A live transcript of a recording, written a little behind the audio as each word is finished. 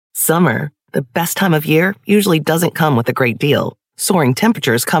Summer, the best time of year, usually doesn't come with a great deal. Soaring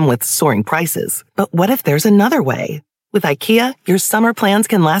temperatures come with soaring prices. But what if there's another way? With IKEA, your summer plans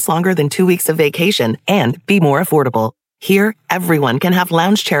can last longer than 2 weeks of vacation and be more affordable. Here, everyone can have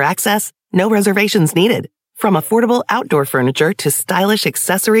lounge chair access, no reservations needed. From affordable outdoor furniture to stylish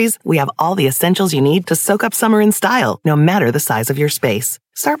accessories, we have all the essentials you need to soak up summer in style, no matter the size of your space.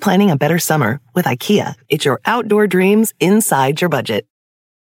 Start planning a better summer with IKEA. It's your outdoor dreams inside your budget.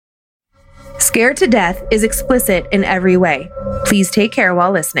 Scared to Death is explicit in every way. Please take care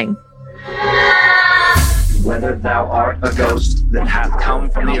while listening. Whether thou art a ghost that hath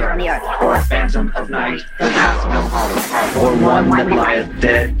come from the earth, or a phantom of night that hath no home, or one that lieth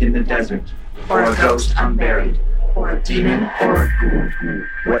dead in the desert, or a ghost unburied, or a demon, or a ghoul,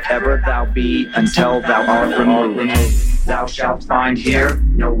 whatever thou be, until thou art removed, thou shalt find here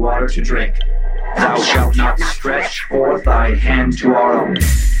no water to drink. Thou shalt not stretch forth thy hand to our own.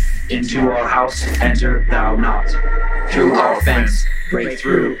 Into our house enter thou not. Through our fence break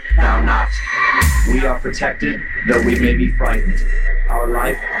through thou not. We are protected, though we may be frightened. Our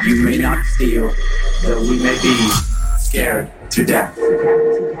life you may not steal, though we may be scared to death.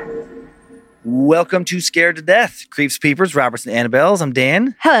 Welcome to Scared to Death. Creeps, Peepers, Roberts, and Annabelles. I'm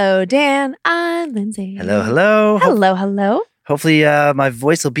Dan. Hello, Dan. I'm Lindsay. Hello, hello. Hello. Hopefully my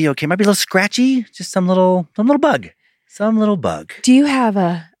voice will be okay. Might be a little scratchy. Just some little bug. Some little bug. Do you have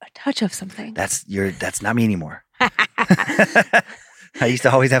a touch of something? That's not me anymore. I used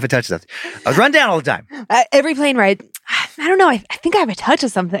to always have a touch of something. I was run down all the time. Every plane ride. I don't know. I think I have a touch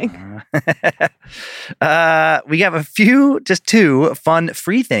of something. We have just two fun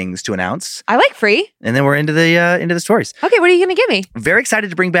free things to announce. I like free. And then we're into the stories. Okay, what are you going to give me? Very excited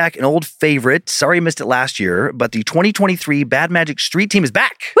to bring back an old favorite. Sorry you missed it last year, but the 2023 Bad Magic Street Team is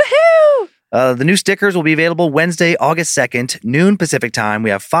back. Woohoo! The new stickers will be available Wednesday, August 2nd, noon Pacific time.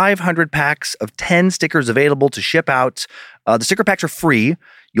 We have 500 packs of 10 stickers available to ship out. The sticker packs are free.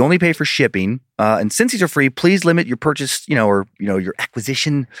 You only pay for shipping. And since these are free, please limit your purchase, your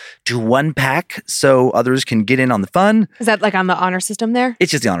acquisition to one pack so others can get in on the fun. Is that like on the honor system there?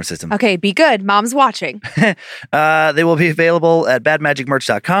 It's just the honor system. Okay, be good. Mom's watching. They will be available at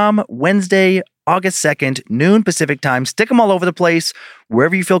badmagicmerch.com Wednesday, August 2nd, noon Pacific time. Stick them all over the place,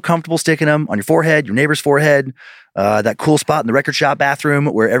 wherever you feel comfortable sticking them, on your forehead, your neighbor's forehead, that cool spot in the record shop bathroom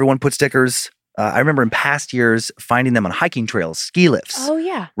where everyone puts stickers. I remember in past years finding them on hiking trails, ski lifts, Oh,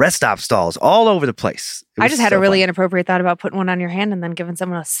 yeah. rest stop stalls, all over the place. I just had a really inappropriate thought about putting one on your hand and then giving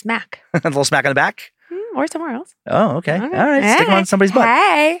someone a smack. a little smack on the back. Or somewhere else. Oh, okay. All right. Stick them on somebody's butt.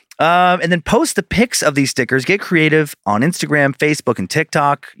 Hey. And then post the pics of these stickers. Get creative on Instagram, Facebook, and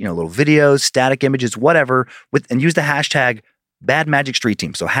TikTok. Little videos, static images, whatever. And use the hashtag Bad Magic Street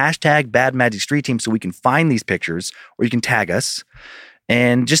Team. So hashtag Bad Magic Street Team so we can find these pictures, or you can tag us.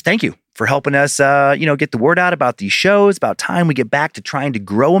 And just thank you for helping us, get the word out about these shows. About time we get back to trying to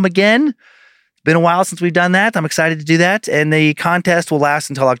grow them again. It's been a while since we've done that. I'm excited to do that. And the contest will last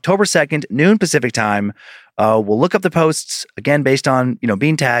until October 2nd, noon Pacific time. We'll look up the posts, again, based on,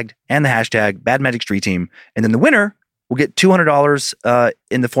 being tagged and the hashtag Bad Magic Street Team. And then the winner will get $200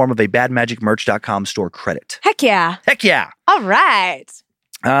 in the form of a badmagicmerch.com store credit. Heck yeah. Heck yeah. All right.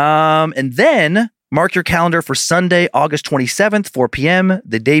 And then mark your calendar for Sunday, August 27th, 4 p.m.,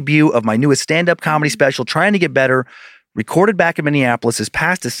 the debut of my newest stand-up comedy special, Trying to Get Better, recorded back in Minneapolis this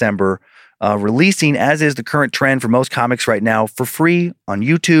past December, releasing, as is the current trend for most comics right now, for free on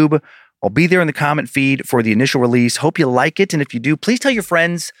YouTube. I'll be there in the comment feed for the initial release. Hope you like it. And if you do, please tell your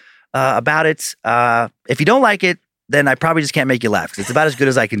friends about it. If you don't like it, then I probably just can't make you laugh because it's about as good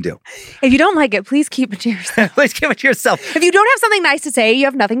as I can do. If you don't like it, please keep it to yourself. Please keep it to yourself. If you don't have something nice to say, you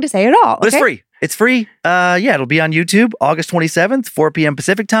have nothing to say at all. But it's free. It's free. It'll be on YouTube, August 27th, 4 p.m.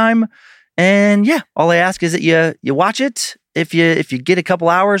 Pacific time. And yeah, all I ask is that you watch it if you get a couple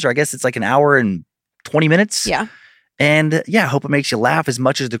hours, or I guess it's like an hour and 20 minutes. Yeah. And I hope it makes you laugh as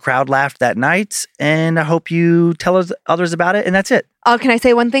much as the crowd laughed that night. And I hope you tell others about it. And that's it. Can I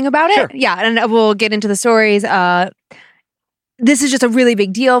say one thing about it? Sure. Yeah, and we'll get into the stories. This is just a really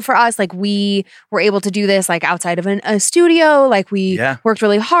big deal for us. Like, we were able to do this outside of a studio. We worked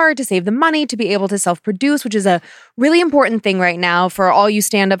really hard to save the money to be able to self-produce, which is a really important thing right now for all you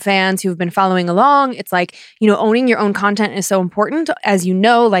stand-up fans who've been following along. It's owning your own content is so important. As you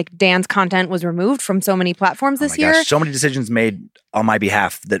know, Dan's content was removed from so many platforms this year. Gosh, so many decisions made on my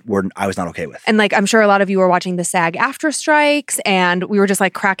behalf that I was not okay with. And I'm sure a lot of you were watching the SAG-AFTRA strikes, and we were just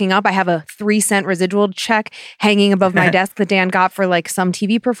cracking up. I have a 3-cent residual check hanging above my desk that Dan got for some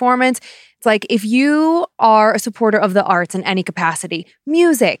TV performance. It's if you are a supporter of the arts in any capacity,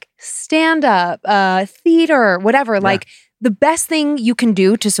 music, stand-up, theater, whatever, the best thing you can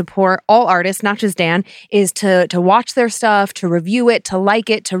do to support all artists, not just Dan, is to watch their stuff, to review it, to like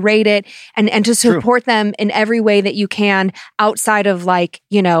it, to rate it, and to support them in every way that you can outside of like,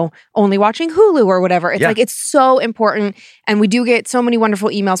 you know, only watching Hulu or whatever. It's like, it's so important. And we do get so many wonderful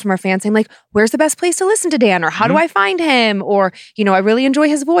emails from our fans saying like, where's the best place to listen to Dan? Or how do I find him? Or, you know, I really enjoy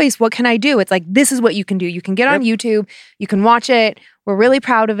his voice. What can I do? It's like, this is what you can do. You can get on YouTube. You can watch it. We're really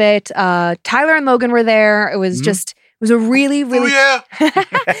proud of it. Tyler and Logan were there. It was just... It was a really, really,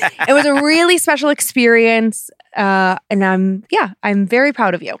 it was a really special experience. And I'm very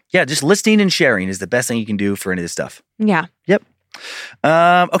proud of you. Yeah, just listening and sharing is the best thing you can do for any of this stuff. Yeah. Yep.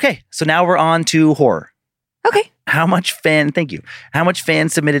 Okay, so now we're on to horror. Okay. How much fan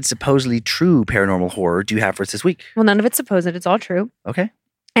submitted supposedly true paranormal horror do you have for us this week? Well, none of it's supposed. It's all true. Okay.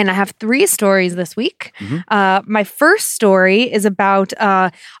 And I have 3 stories this week. My first story is about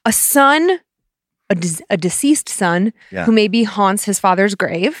a son, a deceased son who maybe haunts his father's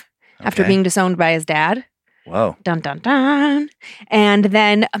grave after being disowned by his dad. Whoa. Dun, dun, dun. And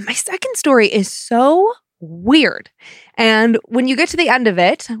then my second story is so weird. And when you get to the end of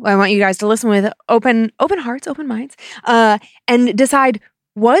it, I want you guys to listen with open hearts, open minds, and decide,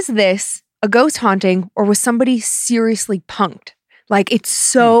 was this a ghost haunting or was somebody seriously punked? Like, it's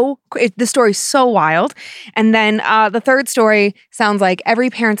so, the story's so wild. And then the third story sounds like every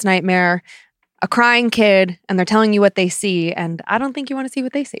parent's nightmare. A crying kid, and they're telling you what they see, and I don't think you want to see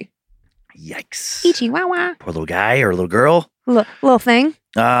what they see. Yikes. Ichi, wah, wah. Poor little guy or little girl. Little thing.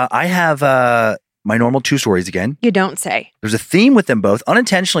 I have my normal 2 stories again. You don't say. There's a theme with them both,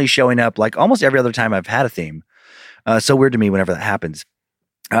 unintentionally showing up like almost every other time I've had a theme. So weird to me whenever that happens.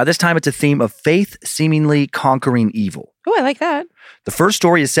 This time it's a theme of faith seemingly conquering evil. Oh, I like that. The first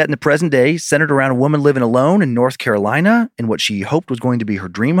story is set in the present day, centered around a woman living alone in North Carolina in what she hoped was going to be her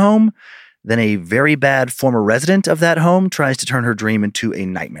dream home. Then a very bad former resident of that home tries to turn her dream into a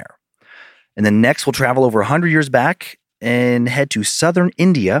nightmare. And then next we'll travel over 100 years back and head to southern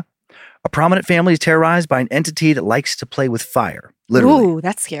India. A prominent family is terrorized by an entity that likes to play with fire. Literally. Ooh,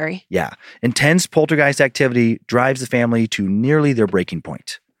 that's scary. Yeah. Intense poltergeist activity drives the family to nearly their breaking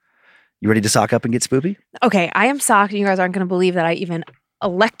point. You ready to sock up and get spoopy? Okay, I am socked, and you guys aren't going to believe that I even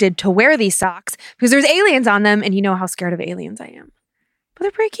elected to wear these socks because there's aliens on them, and you know how scared of aliens I am. But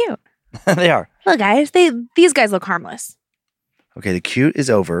they're pretty cute. They are. Look, guys, these guys look harmless. Okay, the cute is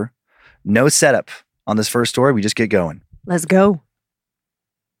over. No setup on this first story. We just get going. Let's go.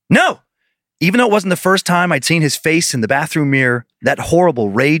 No! Even though it wasn't the first time I'd seen his face in the bathroom mirror, that horrible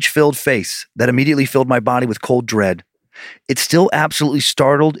rage-filled face that immediately filled my body with cold dread, it still absolutely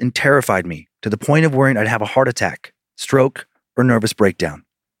startled and terrified me to the point of worrying I'd have a heart attack, stroke, or nervous breakdown.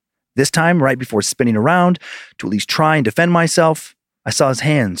 This time, right before spinning around to at least try and defend myself, I saw his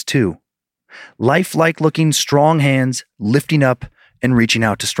hands, too. Lifelike looking, strong hands lifting up and reaching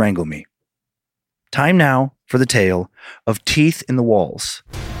out to strangle me. Time now for the tale of Teeth in the Walls.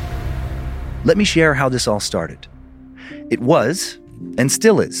 Let me share how this all started. It was, and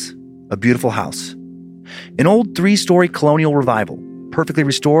still is, a beautiful house. An old 3-story colonial revival, perfectly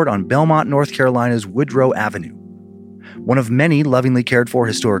restored on Belmont, North Carolina's Woodrow Avenue. One of many lovingly cared for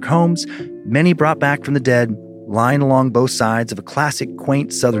historic homes, many brought back from the dead, lying along both sides of a classic,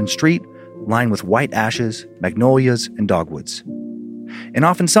 quaint southern street lined with white ashes, magnolias, and dogwoods. An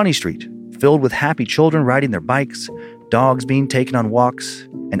often sunny street, filled with happy children riding their bikes, dogs being taken on walks,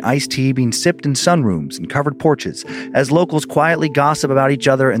 and iced tea being sipped in sunrooms and covered porches as locals quietly gossip about each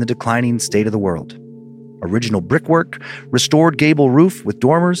other and the declining state of the world. Original brickwork, restored gable roof with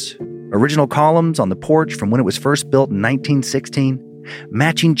dormers, original columns on the porch from when it was first built in 1916,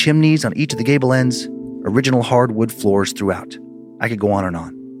 matching chimneys on each of the gable ends, original hardwood floors throughout. I could go on and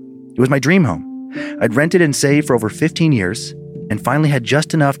on. It was my dream home. I'd rented and saved for over 15 years and finally had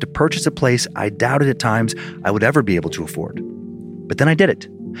just enough to purchase a place I doubted at times I would ever be able to afford. But then I did it.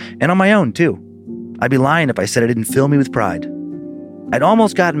 And on my own, too. I'd be lying if I said it didn't fill me with pride. I'd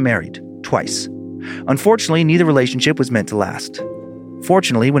almost gotten married, twice. Unfortunately, neither relationship was meant to last.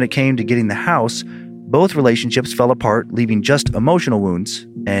 Fortunately, when it came to getting the house, both relationships fell apart, leaving just emotional wounds,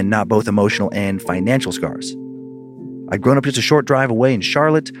 and not both emotional and financial scars. I'd grown up just a short drive away in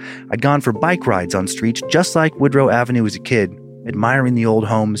Charlotte. I'd gone for bike rides on streets just like Woodrow Avenue as a kid, admiring the old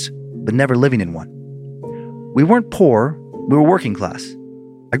homes, but never living in one. We weren't poor, we were working class.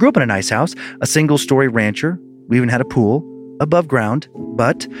 I grew up in a nice house, a single-story rancher. We even had a pool, above ground,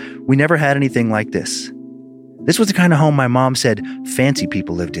 but we never had anything like this. This was the kind of home my mom said fancy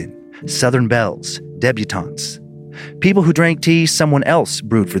people lived in. Southern belles, debutantes. People who drank tea someone else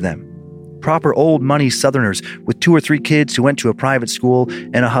brewed for them. Proper old money Southerners with 2 or 3 kids who went to a private school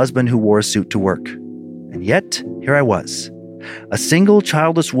and a husband who wore a suit to work. And And yet, here I was, a single,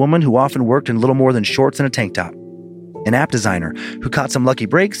 childless woman who often worked in little more than shorts and a tank top. An app designer who caught some lucky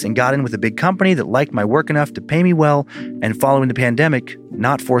breaks and got in with a big company that liked my work enough to pay me well and, following the pandemic,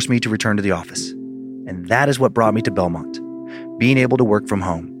 not force me to return to the office. And that is what brought me to Belmont, being able to work from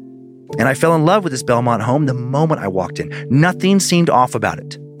home. And I fell in love with this Belmont home the moment I walked in. Nothing seemed off about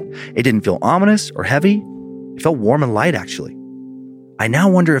it. It didn't feel ominous or heavy. It felt warm and light, actually. I now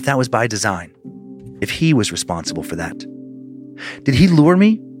wonder if that was by design, if he was responsible for that. Did he lure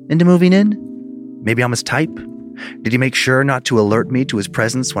me into moving in? Maybe I'm his type. Did he make sure not to alert me to his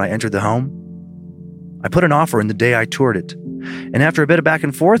presence when I entered the home? I put an offer in the day I toured it, and after a bit of back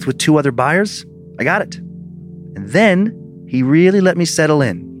and forth with 2 other buyers, I got it. And then he really let me settle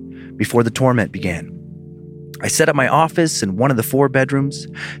in before the torment began. I set up my office in one of the 4 bedrooms,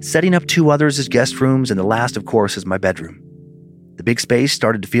 setting up 2 others as guest rooms, and the last, of course, as my bedroom. The big space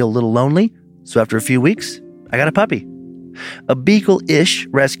started to feel a little lonely, so after a few weeks, I got a puppy. A beagle-ish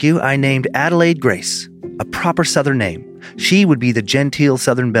rescue I named Adelaide Grace, a proper Southern name. She would be the genteel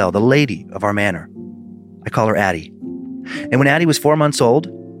Southern belle, the lady of our manor. I call her Addie. And when Addie was 4 months old,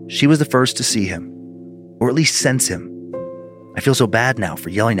 she was the first to see him, or at least sense him. I feel so bad now for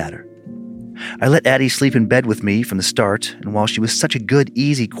yelling at her. I let Addie sleep in bed with me from the start, and while she was such a good,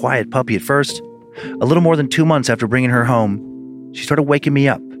 easy, quiet puppy at first, a little more than 2 months after bringing her home, she started waking me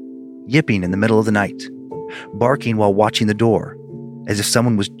up, yipping in the middle of the night, barking while watching the door, as if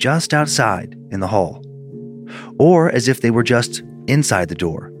someone was just outside in the hall, or as if they were just inside the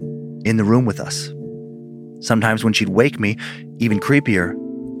door, in the room with us. Sometimes when she'd wake me, even creepier,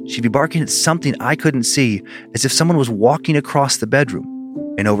 she'd be barking at something I couldn't see, as if someone was walking across the bedroom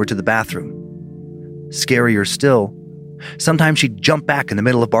and over to the bathroom. Scarier still, sometimes she'd jump back in the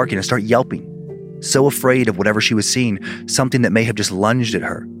middle of barking and start yelping, so afraid of whatever she was seeing, something that may have just lunged at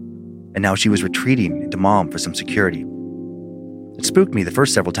her, and now she was retreating into Mom for some security. It spooked me the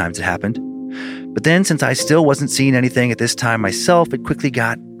first several times it happened, but then since I still wasn't seeing anything at this time myself, it quickly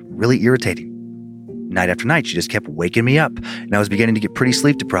got really irritating. Night after night, she just kept waking me up, and I was beginning to get pretty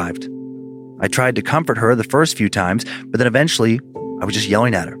sleep deprived. I tried to comfort her the first few times, but then eventually, I was just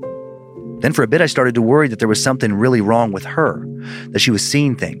yelling at her. Then for a bit, I started to worry that there was something really wrong with her, that she was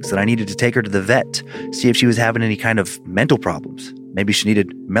seeing things, that I needed to take her to the vet, see if she was having any kind of mental problems. Maybe she needed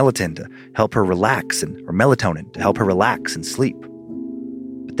melatonin to help her relax, or melatonin to help her relax and sleep.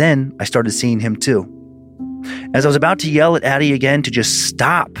 But then I started seeing him too. As I was about to yell at Addie again to just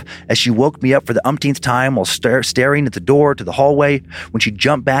stop, as she woke me up for the umpteenth time while staring at the door to the hallway, when she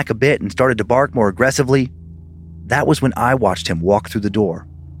jumped back a bit and started to bark more aggressively, that was when I watched him walk through the door.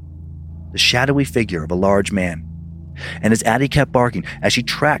 The shadowy figure of a large man. And as Addie kept barking, as she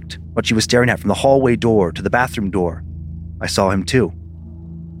tracked what she was staring at from the hallway door to the bathroom door, I saw him too.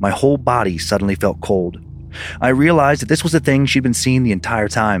 My whole body suddenly felt cold. I realized that this was the thing she'd been seeing the entire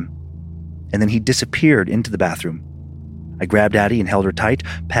time. And then he disappeared into the bathroom. I grabbed Addie and held her tight,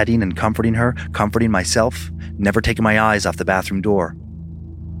 petting and comforting her, comforting myself, never taking my eyes off the bathroom door.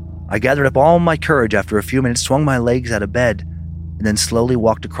 I gathered up all my courage after a few minutes, swung my legs out of bed, and then slowly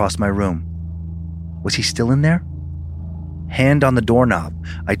walked across my room. Was he still in there? Hand on the doorknob,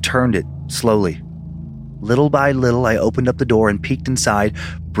 I turned it slowly. Little by little, I opened up the door and peeked inside,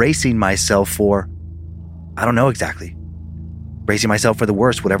 bracing myself for, I don't know exactly. Bracing myself for the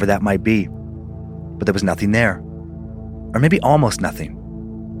worst, whatever that might be. But there was nothing there. Or maybe almost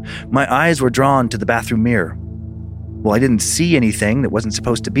nothing. My eyes were drawn to the bathroom mirror. Well, I didn't see anything that wasn't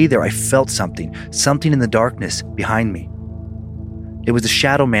supposed to be there. I felt something in the darkness behind me. It was the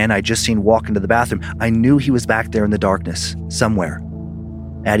shadow man I'd just seen walk into the bathroom. I knew he was back there in the darkness, somewhere.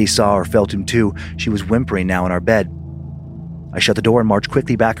 Addie saw or felt him too. She was whimpering now in our bed. I shut the door and marched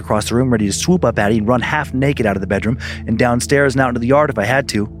quickly back across the room, ready to swoop up Addie and run half naked out of the bedroom and downstairs and out into the yard if I had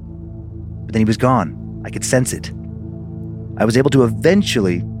to. But then he was gone. I could sense it. I was able to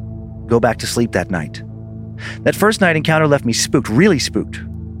eventually go back to sleep that night. That first night encounter left me spooked, really spooked.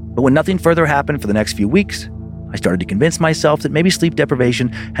 But when nothing further happened for the next few weeks, I started to convince myself that maybe sleep deprivation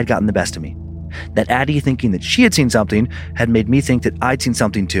had gotten the best of me. That Addie thinking that she had seen something had made me think that I'd seen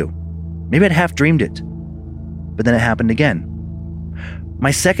something too. Maybe I'd half dreamed it. But then it happened again.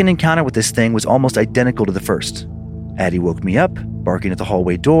 My second encounter with this thing was almost identical to the first. Addie woke me up, barking at the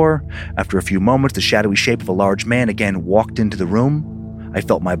hallway door. After a few moments, the shadowy shape of a large man again walked into the room. I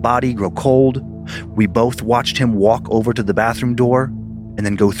felt my body grow cold. We both watched him walk over to the bathroom door and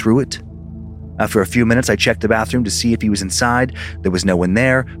then go through it. After a few minutes, I checked the bathroom to see if he was inside. There was no one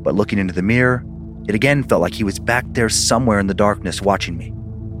there, but looking into the mirror, it again felt like he was back there somewhere in the darkness watching me.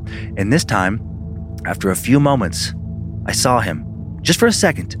 And this time, after a few moments, I saw him, just for a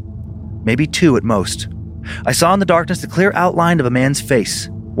second, maybe 2 at most, I saw in the darkness the clear outline of a man's face,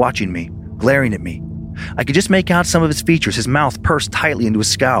 watching me, glaring at me. I could just make out some of his features, his mouth pursed tightly into a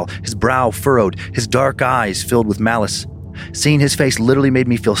scowl, his brow furrowed, his dark eyes filled with malice. Seeing his face literally made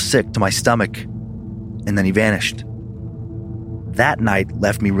me feel sick to my stomach. And then he vanished. That night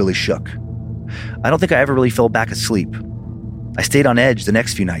left me really shook. I don't think I ever really fell back asleep. I stayed on edge the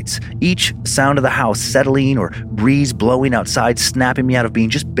next few nights, each sound of the house settling or breeze blowing outside snapping me out of being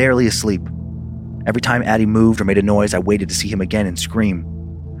just barely asleep. Every time Addie moved or made a noise, I waited to see him again and scream.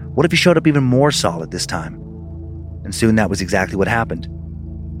 What if he showed up even more solid this time? And soon that was exactly what happened.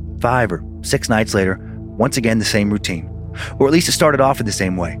 5 or 6 nights later, once again the same routine. Or at least it started off in the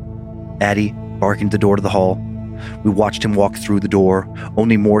same way. Addie barking at the door to the hall. We watched him walk through the door,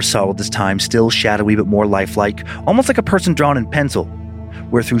 only more solid this time, still shadowy but more lifelike, almost like a person drawn in pencil,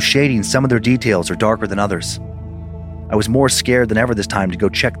 where through shading some of their details are darker than others. I was more scared than ever this time to go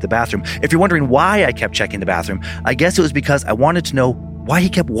check the bathroom. If you're wondering why I kept checking the bathroom, I guess it was because I wanted to know why he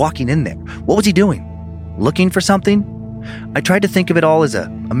kept walking in there. What was he doing? Looking for something? I tried to think of it all as a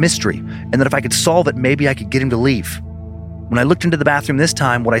mystery, and that if I could solve it, maybe I could get him to leave. When I looked into the bathroom this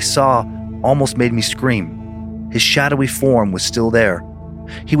time, what I saw almost made me scream. His shadowy form was still there.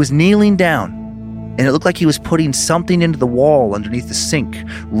 He was kneeling down, and it looked like he was putting something into the wall underneath the sink,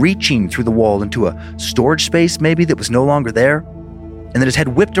 reaching through the wall into a storage space maybe that was no longer there. And then his head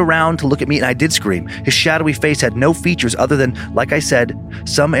whipped around to look at me, and I did scream. His shadowy face had no features other than, like I said,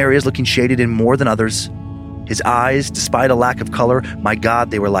 some areas looking shaded in more than others. His eyes, despite a lack of color, my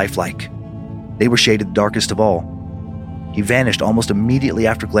God, they were lifelike. They were shaded the darkest of all. He vanished almost immediately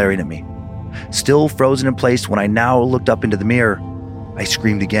after glaring at me. Still frozen in place when I now looked up into the mirror, I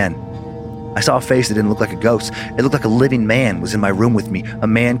screamed again. I saw a face that didn't look like a ghost. It looked like a living man was in my room with me, a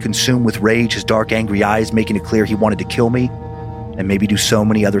man consumed with rage, his dark, angry eyes making it clear he wanted to kill me and maybe do so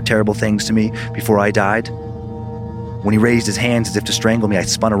many other terrible things to me before I died. When he raised his hands as if to strangle me, I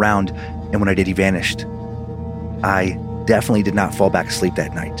spun around, and when I did, he vanished. I definitely did not fall back asleep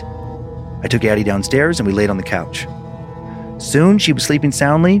that night. I took Addie downstairs and we laid on the couch. Soon she was sleeping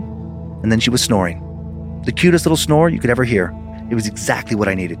soundly, and then she was snoring. The cutest little snore you could ever hear. It was exactly what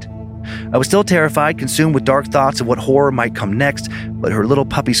I needed. I was still terrified, consumed with dark thoughts of what horror might come next, but her little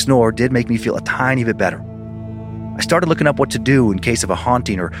puppy snore did make me feel a tiny bit better. I started looking up what to do in case of a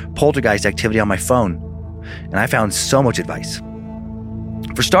haunting or poltergeist activity on my phone, and I found so much advice.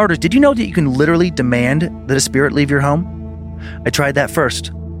 For starters, did you know that you can literally demand that a spirit leave your home? I tried that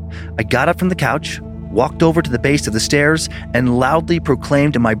first. I got up from the couch, walked over to the base of the stairs, and loudly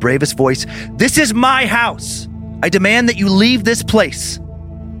proclaimed in my bravest voice, "This is my house! I demand that you leave this place!"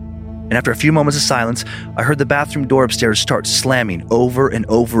 And after a few moments of silence, I heard the bathroom door upstairs start slamming over and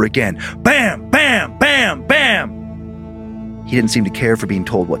over again. Bam! Bam! Bam! Bam! He didn't seem to care for being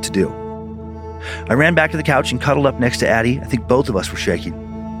told what to do. I ran back to the couch and cuddled up next to Addie. I think both of us were shaking.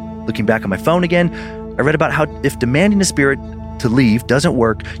 Looking back on my phone again, I read about how if demanding a spirit to leave doesn't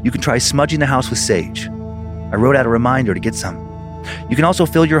work, you can try smudging the house with sage. I wrote out a reminder to get some. You can also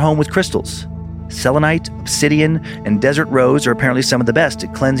fill your home with crystals. Selenite, obsidian, and desert rose are apparently some of the best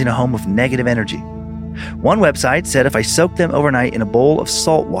at cleansing a home of negative energy. One website said if I soaked them overnight in a bowl of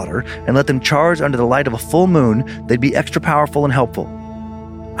salt water and let them charge under the light of a full moon, they'd be extra powerful and helpful.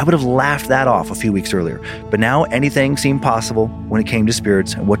 I would have laughed that off a few weeks earlier, but now anything seemed possible when it came to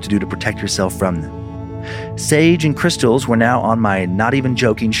spirits and what to do to protect yourself from them. Sage and crystals were now on my not even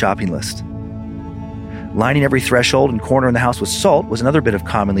joking shopping list. Lining every threshold and corner in the house with salt was another bit of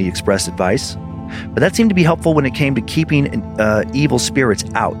commonly expressed advice, but that seemed to be helpful when it came to keeping evil spirits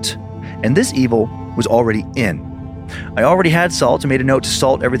out. And this evil was already in. I already had salt and made a note to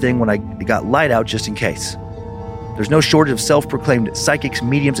salt everything when it got light out just in case. There's no shortage of self-proclaimed psychics,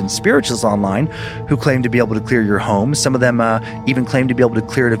 mediums, and spiritualists online who claim to be able to clear your home. Some of them even claim to be able to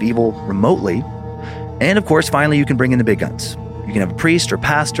clear it of evil remotely. And of course, finally, you can bring in the big guns. You can have a priest or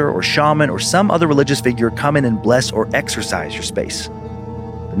pastor or shaman or some other religious figure come in and bless or exorcise your space.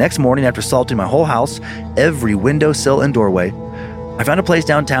 The next morning, after salting my whole house, every windowsill and doorway, I found a place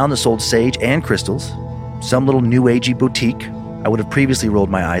downtown that sold sage and crystals, some little new agey boutique I would have previously rolled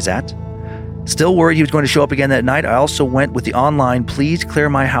my eyes at. Still worried he was going to show up again that night, I also went with the online "please clear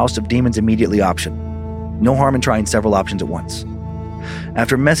my house of demons immediately" option. No harm in trying several options at once.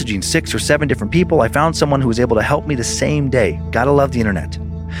 After messaging 6 or 7 different people, I found someone who was able to help me the same day. Gotta love the internet.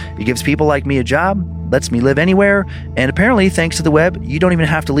 It gives people like me a job, lets me live anywhere, and apparently, thanks to the web, you don't even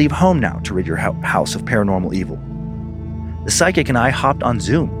have to leave home now to rid your house of paranormal evil. The psychic and I hopped on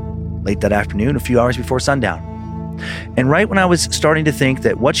Zoom late that afternoon, a few hours before sundown. And right when I was starting to think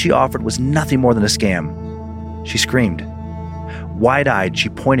that what she offered was nothing more than a scam, she screamed. Wide-eyed, she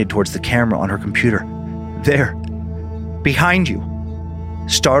pointed towards the camera on her computer. There. Behind you.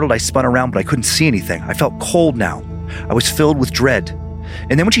 Startled, I spun around, but I couldn't see anything. I felt cold now. I was filled with dread.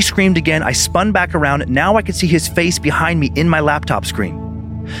 And then when she screamed again, I spun back around. Now I could see his face behind me in my laptop screen.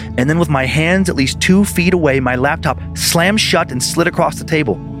 And then with my hands at least 2 feet away, my laptop slammed shut and slid across the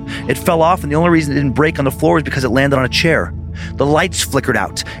table. It fell off, and the only reason it didn't break on the floor was because it landed on a chair. The lights flickered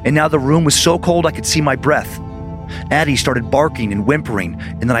out, and now the room was so cold I could see my breath. Addie started barking and whimpering,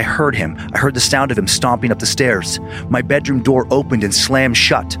 and then I heard him. I heard the sound of him stomping up the stairs. My bedroom door opened and slammed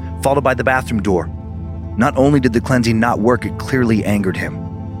shut, followed by the bathroom door. Not only did the cleansing not work, it clearly angered him.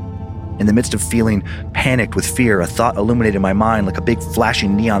 In the midst of feeling panicked with fear, a thought illuminated my mind like a big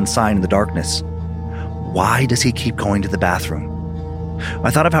flashing neon sign in the darkness. Why does he keep going to the bathroom?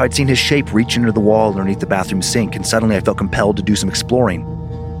 I thought of how I'd seen his shape reach into the wall underneath the bathroom sink, and suddenly I felt compelled to do some exploring,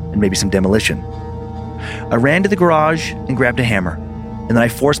 and maybe some demolition. I ran to the garage and grabbed a hammer, and then I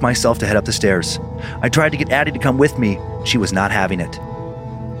forced myself to head up the stairs. I tried to get Addie to come with me. She was not having it.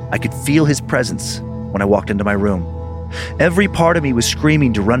 I could feel his presence when I walked into my room. Every part of me was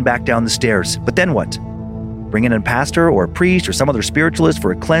screaming to run back down the stairs. But then what? Bring in a pastor or a priest or some other spiritualist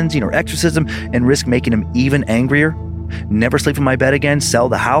for a cleansing or exorcism and risk making him even angrier? Never sleep in my bed again? Sell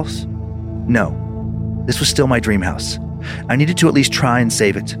the house? No. This was still my dream house. I needed to at least try and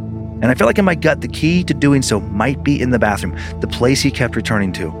save it. And I felt like in my gut the key to doing so might be in the bathroom, the place he kept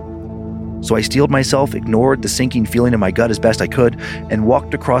returning to. So I steeled myself, ignored the sinking feeling in my gut as best I could, and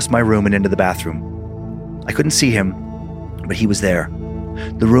walked across my room and into the bathroom. I couldn't see him, but he was there.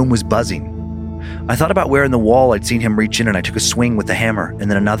 The room was buzzing. I thought about where in the wall I'd seen him reach in, and I took a swing with the hammer, and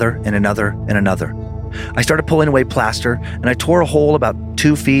then another, and another, and another. I started pulling away plaster, and I tore a hole about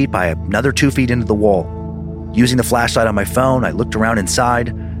 2 feet by another 2 feet into the wall. Using the flashlight on my phone, I looked around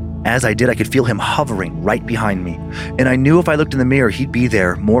inside. As I did, I could feel him hovering right behind me, and I knew if I looked in the mirror, he'd be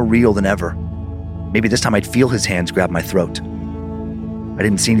there, more real than ever. Maybe this time I'd feel his hands grab my throat. I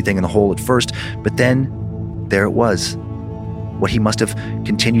didn't see anything in the hole at first, but then there it was. What he must have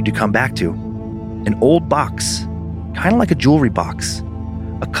continued to come back to. An old box, kind of like a jewelry box.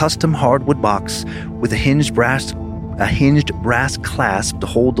 A custom hardwood box with a hinged brass clasp to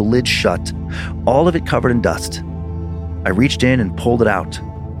hold the lid shut, all of it covered in dust. I reached in and pulled it out.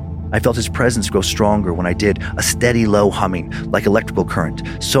 I felt his presence grow stronger when I did, a steady low humming, like electrical current.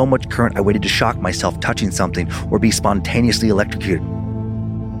 So much current I waited to shock myself touching something or be spontaneously electrocuted.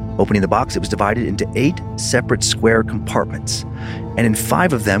 Opening the box, it was divided into 8 separate square compartments, and in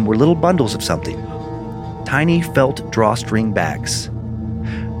 5 of them were little bundles of something. Tiny felt drawstring bags.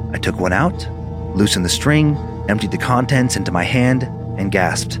 I took one out, loosened the string, emptied the contents into my hand, and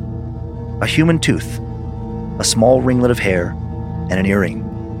gasped. A human tooth, a small ringlet of hair, and an earring.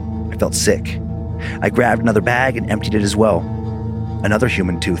 I felt sick. I grabbed another bag and emptied it as well. Another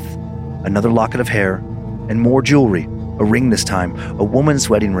human tooth, another locket of hair, and more jewelry, a ring this time, a woman's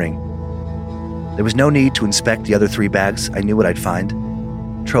wedding ring. There was no need to inspect the other 3 bags. I knew what I'd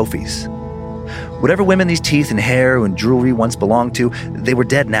find. Trophies. Whatever women these teeth and hair and jewelry once belonged to, they were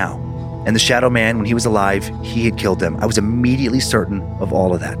dead now. And the Shadow Man, when he was alive, he had killed them. I was immediately certain of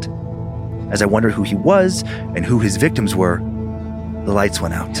all of that. As I wondered who he was and who his victims were, the lights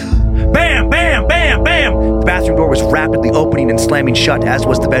went out. Bam! Bam! Bam! Bam! The bathroom door was rapidly opening and slamming shut, as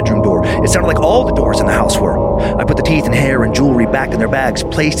was the bedroom door. It sounded like all the doors in the house were. I put the teeth and hair and jewelry back in their bags,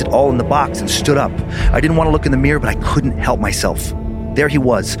 placed it all in the box, and stood up. I didn't want to look in the mirror, but I couldn't help myself. There he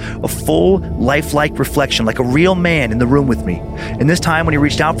was, a full, lifelike reflection, like a real man in the room with me. And this time when he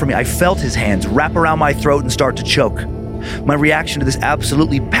reached out for me, I felt his hands wrap around my throat and start to choke. My reaction to this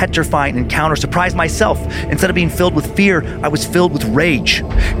absolutely petrifying encounter surprised myself. Instead of being filled with fear, I was filled with rage.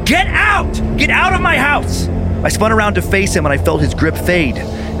 Get out! Get out of my house! I spun around to face him and I felt his grip fade.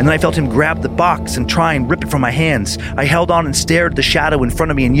 And then I felt him grab the box and try and rip it from my hands. I held on and stared at the shadow in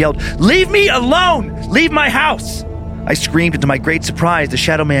front of me and yelled, "Leave me alone! Leave my house!" I screamed, and to my great surprise, the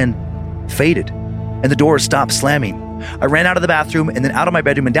Shadow Man faded, and the doors stopped slamming. I ran out of the bathroom and then out of my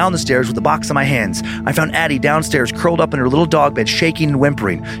bedroom and down the stairs with the box in my hands. I found Addie downstairs, curled up in her little dog bed, shaking and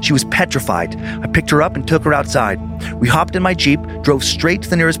whimpering. She was petrified. I picked her up and took her outside. We hopped in my Jeep, drove straight to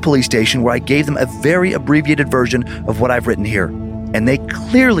the nearest police station, where I gave them a very abbreviated version of what I've written here. And they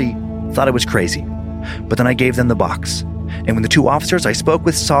clearly thought I was crazy. But then I gave them the box. And when the 2 officers I spoke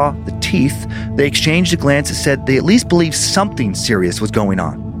with saw the teeth, they exchanged a glance that said they at least believed something serious was going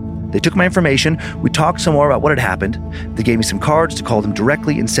on. They took my information, we talked some more about what had happened, they gave me some cards to call them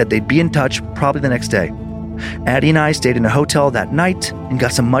directly and said they'd be in touch probably the next day. Addie and I stayed in a hotel that night and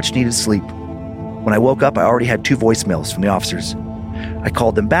got some much-needed sleep. When I woke up, I already had 2 voicemails from the officers. I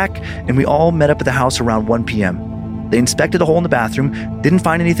called them back, and we all met up at the house around 1 p.m. They inspected the hole in the bathroom, didn't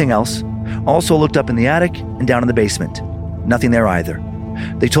find anything else. Also looked up in the attic and down in the basement. Nothing there either.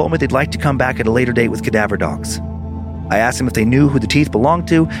 They told me they'd like to come back at a later date with cadaver dogs. I asked them if they knew who the teeth belonged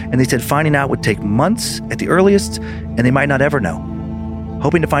to, and they said finding out would take months at the earliest, and they might not ever know.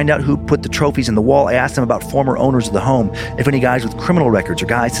 Hoping to find out who put the trophies in the wall, I asked them about former owners of the home, if any guys with criminal records or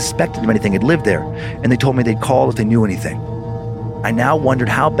guys suspected of anything had lived there, and they told me they'd call if they knew anything. I now wondered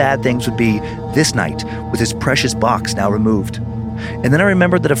how bad things would be this night with this precious box now removed. And then I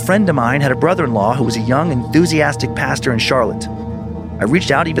remembered that a friend of mine had a brother-in-law who was a young, enthusiastic pastor in Charlotte. I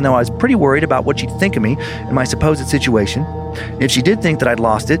reached out even though I was pretty worried about what she'd think of me and my supposed situation. And if she did think that I'd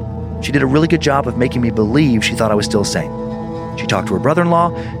lost it, she did a really good job of making me believe she thought I was still sane. She talked to her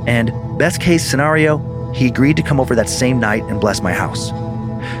brother-in-law, and best case scenario, he agreed to come over that same night and bless my house.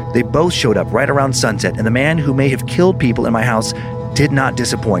 They both showed up right around sunset, and the man who may have killed people in my house did not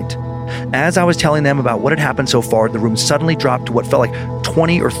disappoint. As I was telling them about what had happened so far, the room suddenly dropped to what felt like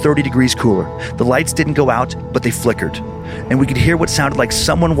 20 or 30 degrees cooler. The lights didn't go out, but they flickered. And we could hear what sounded like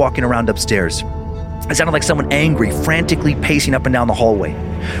someone walking around upstairs. It sounded like someone angry, frantically pacing up and down the hallway.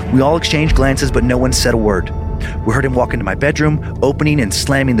 We all exchanged glances, but no one said a word. We heard him walk into my bedroom, opening and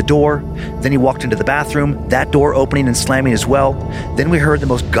slamming the door. Then he walked into the bathroom, that door opening and slamming as well. Then we heard the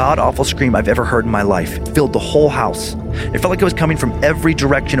most god-awful scream I've ever heard in my life. It filled the whole house. It felt like it was coming from every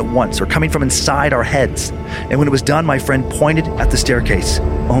direction at once, or coming from inside our heads. And when it was done, my friend pointed at the staircase.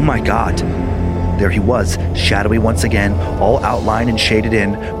 Oh my God. There he was, shadowy once again, all outlined and shaded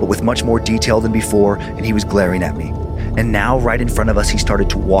in, but with much more detail than before, and he was glaring at me. And now, right in front of us, he started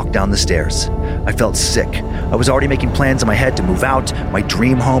to walk down the stairs. I felt sick. I was already making plans in my head to move out. My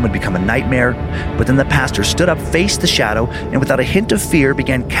dream home had become a nightmare. But then the pastor stood up, faced the shadow, and without a hint of fear,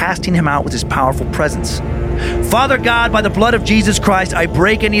 began casting him out with his powerful presence. Father God, by the blood of Jesus Christ, I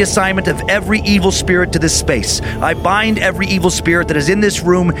break any assignment of every evil spirit to this space. I bind every evil spirit that is in this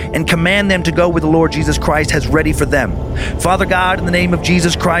room and command them to go where the Lord Jesus Christ has ready for them. Father God, in the name of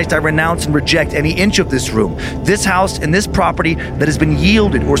Jesus Christ, I renounce and reject any inch of this room, this house, and this property that has been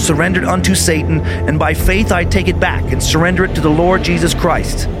yielded or surrendered unto Satan, and by faith I take it back and surrender it to the Lord Jesus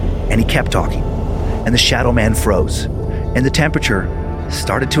Christ. And he kept talking, and the shadow man froze, and the temperature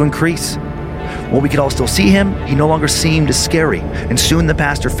started to increase. While we could all still see him, he no longer seemed as scary, and soon the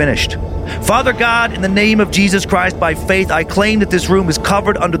pastor finished. Father God, in the name of Jesus Christ, by faith, I claim that this room is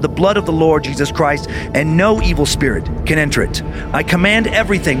covered under the blood of the Lord Jesus Christ, and no evil spirit can enter it. I command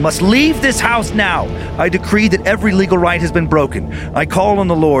everything must leave this house now. I decree that every legal right has been broken. I call on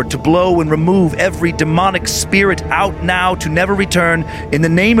the Lord to blow and remove every demonic spirit out now to never return. In the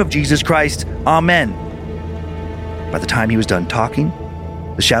name of Jesus Christ, amen. By the time he was done talking,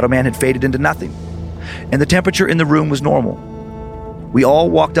 the shadow man had faded into nothing, and the temperature in the room was normal. We all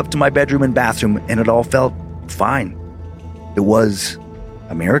walked up to my bedroom and bathroom, and it all felt fine. It was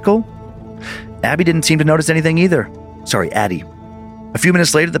a miracle. Abby didn't seem to notice anything either. Sorry, Addie. A few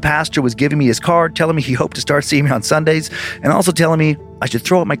minutes later, the pastor was giving me his card, telling me he hoped to start seeing me on Sundays, and also telling me I should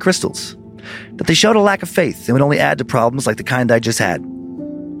throw out my crystals, that they showed a lack of faith and would only add to problems like the kind I just had.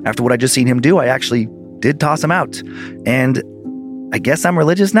 After what I just seen him do, I actually did toss him out, and I guess I'm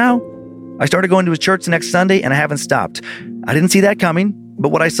religious now. I started going to his church the next Sunday, and I haven't stopped. I didn't see that coming, but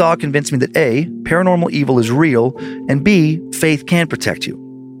what I saw convinced me that A, paranormal evil is real, and B, faith can protect you.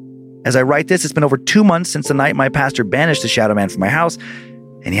 As I write this, it's been over 2 months since the night my pastor banished the shadow man from my house,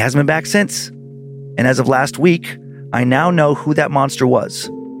 and he hasn't been back since. And as of last week, I now know who that monster was.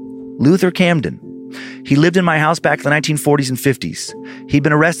 Luther Camden. He lived in my house back in the 1940s and 50s. He'd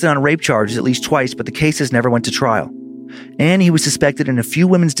been arrested on rape charges at least twice, but the cases never went to trial. And he was suspected in a few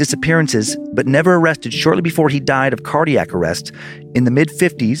women's disappearances, but never arrested shortly before he died of cardiac arrest in the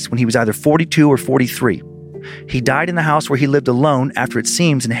mid-50s when he was either 42 or 43. He died in the house where he lived alone after, it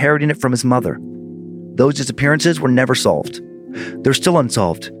seems, inheriting it from his mother. Those disappearances were never solved. They're still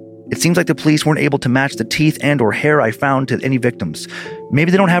unsolved. It seems like the police weren't able to match the teeth and or hair I found to any victims.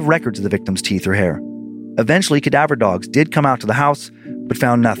 Maybe they don't have records of the victims' teeth or hair. Eventually, cadaver dogs did come out to the house, but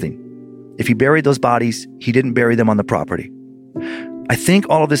found nothing. If he buried those bodies, he didn't bury them on the property. I think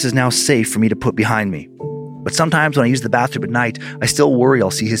all of this is now safe for me to put behind me. But sometimes when I use the bathroom at night, I still worry I'll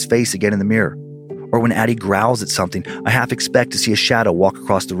see his face again in the mirror. Or when Addie growls at something, I half expect to see a shadow walk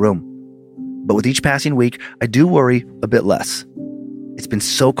across the room. But with each passing week, I do worry a bit less. It's been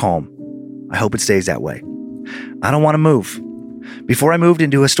so calm. I hope it stays that way. I don't want to move. Before I moved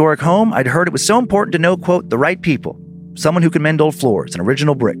into a historic home, I'd heard it was so important to know, quote, the right people. Someone who can mend old floors, an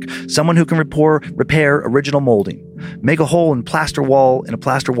original brick. Someone who can repair original molding. Make a hole in plaster wall and a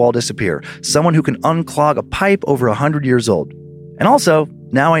plaster wall disappear. Someone who can unclog a pipe over 100 years old. And also,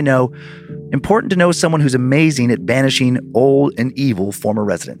 now I know, important to know someone who's amazing at banishing old and evil former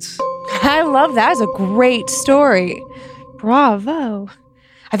residents. I love that. It's a great story. Bravo.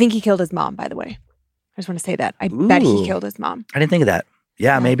 I think he killed his mom, by the way. I just want to say that. I bet he killed his mom. I didn't think of that.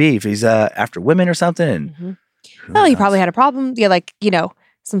 Yeah, maybe if he's after women or something. And well, he probably had a problem. Yeah, like,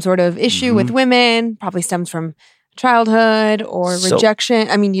 some sort of issue with women. Probably stems from childhood or rejection.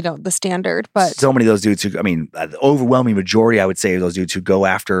 I mean, the standard. But so many of those dudes the overwhelming majority, I would say, of those dudes who go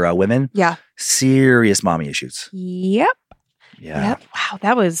after women. Yeah. Serious mommy issues. Yep. Yeah. Yep. Wow,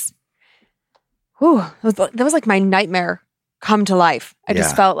 that was like my nightmare come to life. I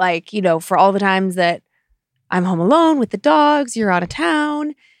just felt like, for all the times that I'm home alone with the dogs, you're out of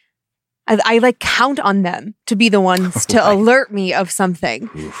town, I like count on them to be the ones to alert me of something.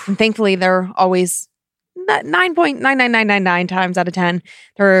 Oof. And thankfully, they're always 9.99999 times out of 10.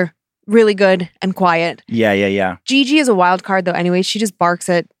 They're really good and quiet. Yeah. Gigi is a wild card, though. Anyway, she just barks.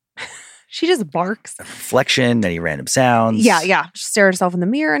 She just barks. A reflection, any random sounds. Yeah. Just stare at herself in the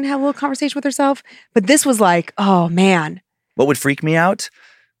mirror and have a little conversation with herself. But this was like, oh man. What would freak me out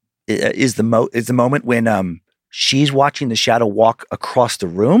is the moment when she's watching the shadow walk across the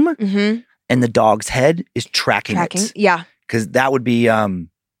room and the dog's head is tracking it. Yeah. Because that would be,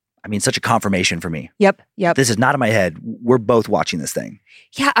 such a confirmation for me. Yep. This is not in my head. We're both watching this thing.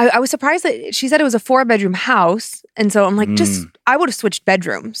 Yeah, I was surprised that she said it was a 4-bedroom house. And so I'm like, I would have switched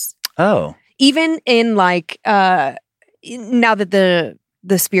bedrooms. Oh. Even in like, now that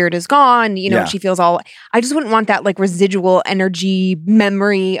the spirit is gone, she feels I just wouldn't want that like residual energy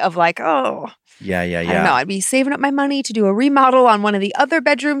memory of like, oh. Yeah. I don't know. I'd be saving up my money to do a remodel on one of the other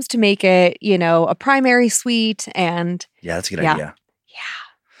bedrooms to make it, a primary suite. And yeah, that's a good idea.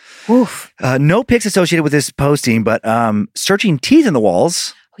 Yeah. Oof. No pics associated with this posting, but searching teeth in the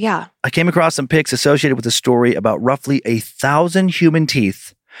walls. Yeah. I came across some pics associated with a story about roughly 1,000 human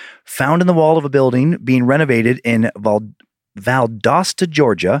teeth found in the wall of a building being renovated in Valdosta,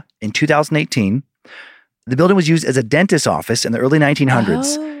 Georgia in 2018. The building was used as a dentist's office in the early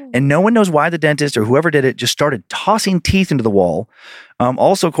 1900s. And no one knows why the dentist or whoever did it just started tossing teeth into the wall.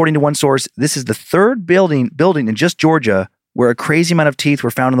 Also, according to one source, this is the third building in just Georgia where a crazy amount of teeth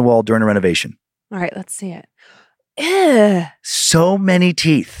were found in the wall during a renovation. All right, let's see it. Ew. So many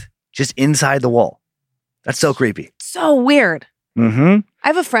teeth just inside the wall. That's so creepy. So weird. Mm-hmm. I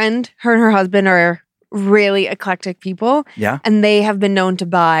have a friend, her and her husband are really eclectic people. Yeah. And they have been known to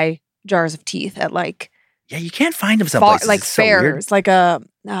buy jars of teeth at like... Yeah, you can't find them someplace. Like fairs, so like a...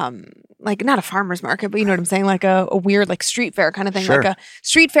 like not a farmer's market, but you know what I'm saying? Like a weird like street fair kind of thing. Sure. Like a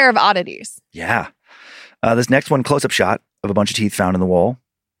street fair of oddities. Yeah. This next one, close-up shot of a bunch of teeth found in the wall.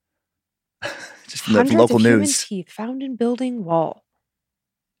 Just from the local news. Human teeth found in building wall.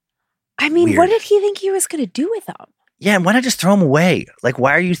 I mean, Weird. What did he think he was going to do with them? Yeah, and why not just throw them away? Like,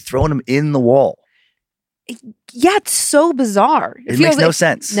 why are you throwing them in the wall? Yeah, it's so bizarre. It makes no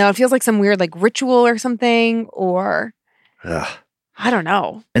sense. No, it feels like some weird like ritual or something, or Ugh. I don't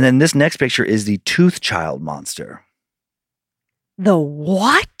know. And then this next picture is the Tooth Child monster. The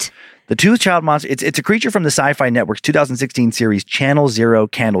what? The Tooth Child monster, it's a creature from the Sci-Fi Network's 2016 series Channel Zero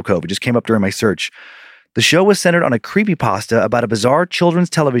Candle Cove. It just came up during my search. The show was centered on a creepypasta about a bizarre children's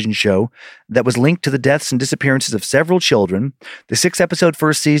television show that was linked to the deaths and disappearances of several children. The 6-episode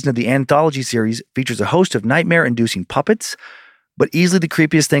first season of the anthology series features a host of nightmare-inducing puppets, but easily the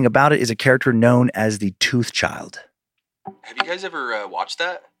creepiest thing about it is a character known as the Tooth Child. Have you guys ever watched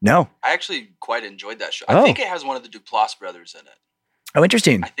that? No. I actually quite enjoyed that show. Oh. I think it has one of the Duplass brothers in it. Oh,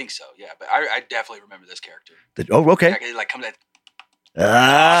 interesting. I think so, yeah. But I definitely remember this character. Okay. It like comes at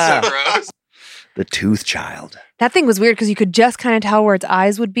Ah, so gross. the Tooth Child. That thing was weird because you could just kind of tell where its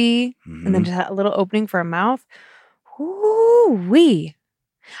eyes would be, and then just had a little opening for a mouth. Ooh-wee.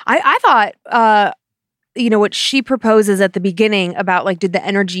 I thought, what she proposes at the beginning about like, did the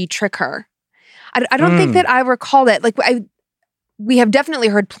energy trick her? I don't think that I recall that. Like, we have definitely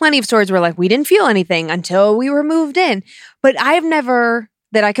heard plenty of stories where like we didn't feel anything until we were moved in, but I have never,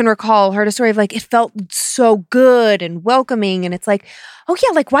 that I can recall, heard a story of like it felt so good and welcoming, and it's like, oh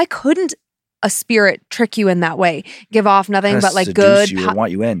yeah, like why couldn't a spirit trick you in that way? Give off nothing but like good. You or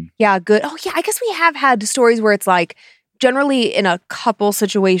want you in. Yeah, good. Oh yeah, I guess we have had stories where it's like generally in a couple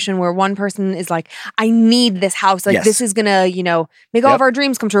situation where one person is like, I need this house. Like this is gonna, make all of our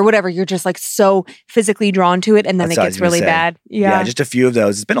dreams come true or whatever. You're just like so physically drawn to it, and then That's it gets really bad. Yeah, just a few of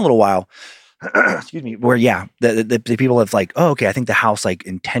those. It's been a little while. Excuse me. Where the people have like, oh, okay, I think the house like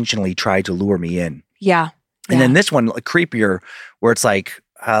intentionally tried to lure me in. Yeah. And then this one like, creepier, where it's like,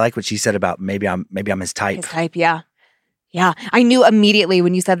 I like what she said about maybe I'm his type. His type, yeah. Yeah. I knew immediately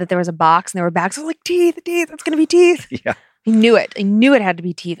when you said that there was a box and there were bags. I was like, teeth, that's going to be teeth. Yeah. I knew it. I knew it had to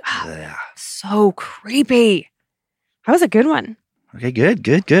be teeth. Oh, so creepy. That was a good one. Okay, good.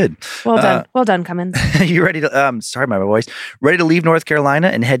 Well done, Cummins. You ready to, sorry about my voice, ready to leave North Carolina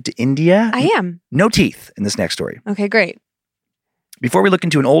and head to India? I am. No teeth in this next story. Okay, great. Before we look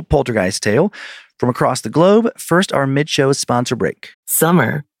into an old poltergeist tale from across the globe, first our mid-show sponsor break.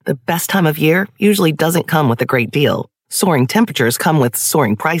 Summer, the best time of year, usually doesn't come with a great deal. Soaring temperatures come with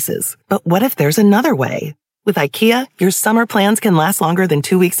soaring prices. But what if there's another way? With IKEA, your summer plans can last longer than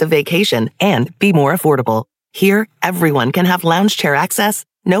 2 weeks of vacation and be more affordable. Here, everyone can have lounge chair access,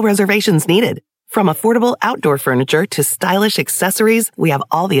 no reservations needed. From affordable outdoor furniture to stylish accessories, we have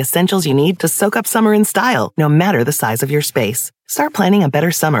all the essentials you need to soak up summer in style, no matter the size of your space. Start planning a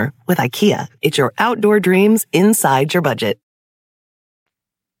better summer with IKEA. It's your outdoor dreams inside your budget.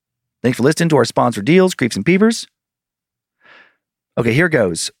 Thanks for listening to our sponsor deals, Creeps and Peepers. Okay, here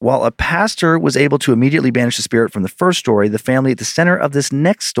goes. While a pastor was able to immediately banish the spirit from the first story, the family at the center of this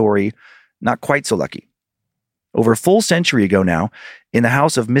next story, not quite so lucky. Over a full century ago now, in the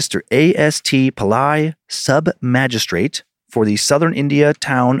house of Mr. A.S.T. Pillai, sub-magistrate for the southern India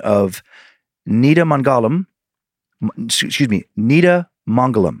town of Nedamangalam,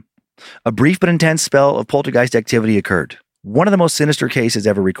 a brief but intense spell of poltergeist activity occurred. One of the most sinister cases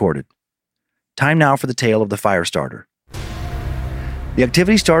ever recorded. Time now for the tale of the fire starter. The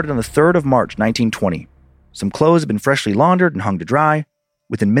activity started on the 3rd of March, 1920. Some clothes had been freshly laundered and hung to dry.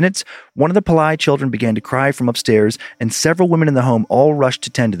 Within minutes, one of the Pillai children began to cry from upstairs, and several women in the home all rushed to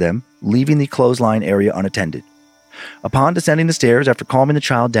tend to them, leaving the clothesline area unattended. Upon descending the stairs after calming the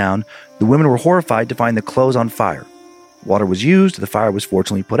child down, the women were horrified to find the clothes on fire. Water was used, the fire was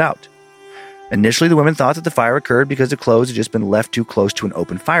fortunately put out. Initially, the women thought that the fire occurred because the clothes had just been left too close to an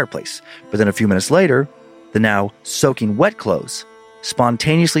open fireplace. But then a few minutes later, the now soaking wet clothes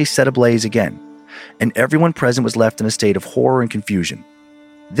spontaneously set ablaze again, and everyone present was left in a state of horror and confusion.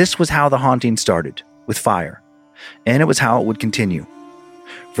 This was how the haunting started, with fire, and it was how it would continue.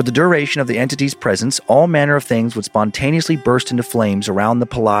 For the duration of the entity's presence, all manner of things would spontaneously burst into flames around the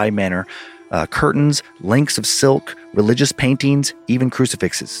Pillai manor, curtains, links of silk, religious paintings, even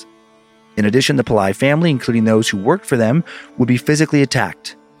crucifixes. In addition, the Pillai family, including those who worked for them, would be physically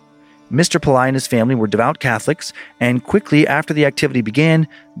attacked. Mr. Pillai and his family were devout Catholics, and quickly after the activity began,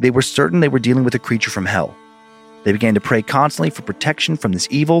 they were certain they were dealing with a creature from hell. They began to pray constantly for protection from this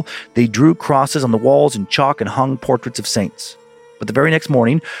evil. They drew crosses on the walls in chalk and hung portraits of saints. But the very next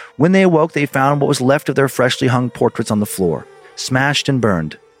morning, when they awoke, they found what was left of their freshly hung portraits on the floor, smashed and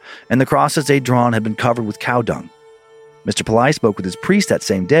burned, and the crosses they'd drawn had been covered with cow dung. Mr. Pillai spoke with his priest that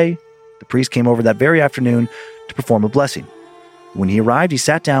same day. The priest came over that very afternoon to perform a blessing. When he arrived, he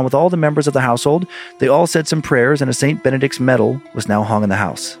sat down with all the members of the household. They all said some prayers, and a St. Benedict's medal was now hung in the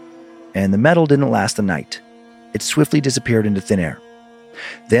house. And the medal didn't last the night. It swiftly disappeared into thin air.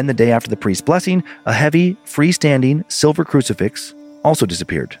 Then, the day after the priest's blessing, a heavy, freestanding silver crucifix also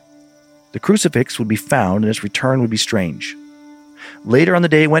disappeared. The crucifix would be found, and its return would be strange. Later on the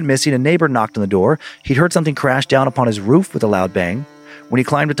day it went missing, a neighbor knocked on the door. He'd heard something crash down upon his roof with a loud bang. When he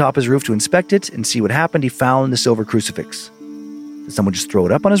climbed atop his roof to inspect it and see what happened, he found the silver crucifix. Did someone just throw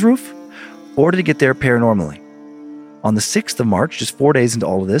it up on his roof? Or did it get there paranormally? On the 6th of March, just 4 days into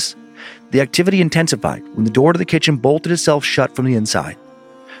all of this, the activity intensified when the door to the kitchen bolted itself shut from the inside.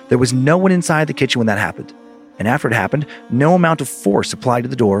 There was no one inside the kitchen when that happened, and after it happened, no amount of force applied to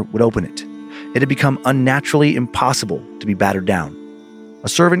the door would open it. It had become unnaturally impossible to be battered down. A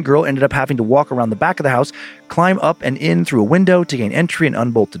servant girl ended up having to walk around the back of the house, climb up and in through a window to gain entry and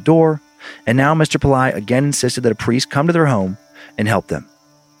unbolt the door, and now Mr. Pillai again insisted that a priest come to their home and help them.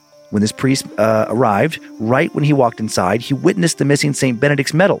 When this priest arrived, right when he walked inside, he witnessed the missing St.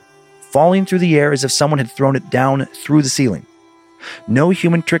 Benedict's medal falling through the air as if someone had thrown it down through the ceiling. No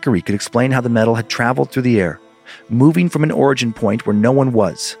human trickery could explain how the medal had traveled through the air, moving from an origin point where no one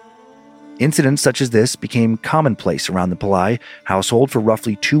was. Incidents such as this became commonplace around the Pillai household for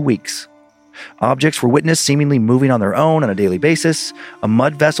roughly 2 weeks. Objects were witnessed seemingly moving on their own on a daily basis. A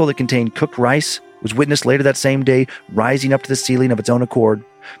mud vessel that contained cooked rice was witnessed later that same day rising up to the ceiling of its own accord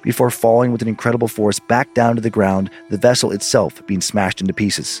before falling with an incredible force back down to the ground, the vessel itself being smashed into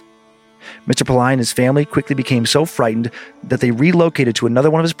pieces. Mr. Pillai and his family quickly became so frightened that they relocated to another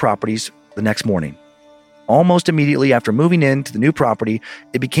one of his properties the next morning. Almost immediately after moving into the new property,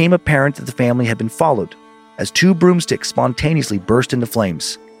 it became apparent that the family had been followed, as 2 broomsticks spontaneously burst into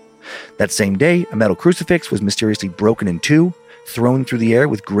flames. That same day, a metal crucifix was mysteriously broken in 2, thrown through the air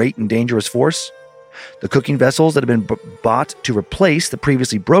with great and dangerous force. The cooking vessels that had been bought to replace the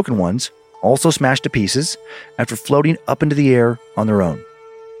previously broken ones also smashed to pieces after floating up into the air on their own.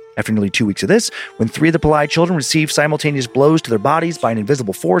 After nearly 2 weeks of this, when 3 of the Pillai children received simultaneous blows to their bodies by an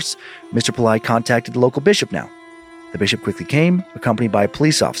invisible force, Mr. Pillai contacted the local bishop now. The bishop quickly came, accompanied by a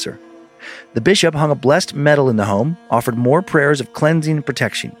police officer. The bishop hung a blessed medal in the home, offered more prayers of cleansing and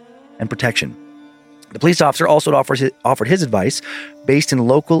protection. The police officer also offered his advice based in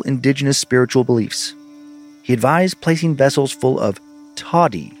local indigenous spiritual beliefs. He advised placing vessels full of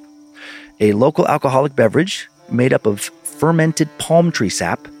toddy, a local alcoholic beverage made up of fermented palm tree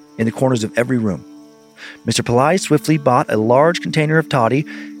sap, in the corners of every room. Mr. Pillai swiftly bought a large container of toddy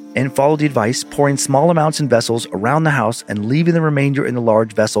and followed the advice, pouring small amounts in vessels around the house and leaving the remainder in the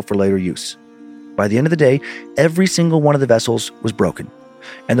large vessel for later use. By the end of the day, every single one of the vessels was broken,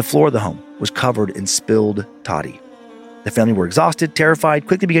 and the floor of the home was covered in spilled toddy. The family were exhausted, terrified,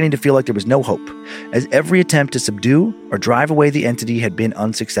 quickly beginning to feel like there was no hope, as every attempt to subdue or drive away the entity had been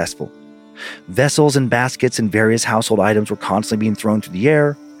unsuccessful. Vessels and baskets and various household items were constantly being thrown through the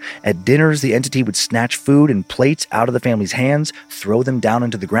air. At dinners, the entity would snatch food and plates out of the family's hands, throw them down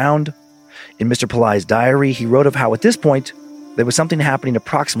into the ground. In Mr. Pillai's diary, he wrote of how at this point, there was something happening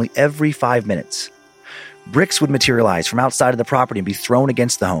approximately every 5 minutes. Bricks would materialize from outside of the property and be thrown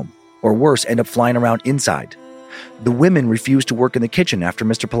against the home, or worse, end up flying around inside. The women refused to work in the kitchen after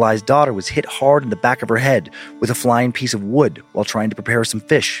Mr. Pillai's daughter was hit hard in the back of her head with a flying piece of wood while trying to prepare some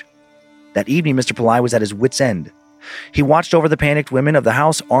fish. That evening, Mr. Pillai was at his wit's end. He watched over the panicked women of the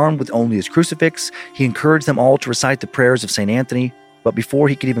house, armed with only his crucifix. He encouraged them all to recite the prayers of St. Anthony, but before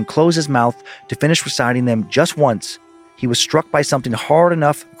he could even close his mouth to finish reciting them just once, he was struck by something hard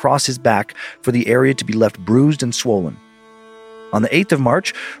enough across his back for the area to be left bruised and swollen. On the 8th of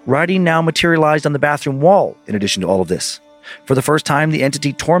March, writing now materialized on the bathroom wall in addition to all of this. For the first time, the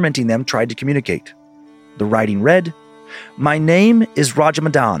entity tormenting them tried to communicate. The writing read, "My name is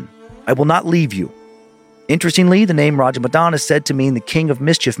Rajamadan. I will not leave you." Interestingly, the name Rajamadan is said to mean the king of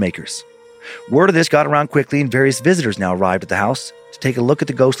mischief makers. Word of this got around quickly, and various visitors now arrived at the house to take a look at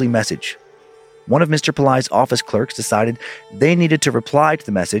the ghostly message. One of Mr. Pillai's office clerks decided they needed to reply to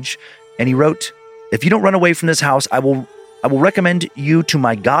the message, and he wrote, "If you don't run away from this house, I will recommend you to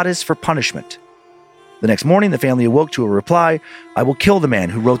my goddess for punishment." The next morning, the family awoke to a reply, "I will kill the man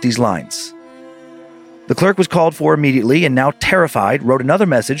who wrote these lines." The clerk was called for immediately, and now terrified, wrote another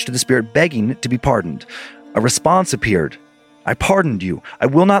message to the spirit begging to be pardoned. A response appeared. "I pardoned you. I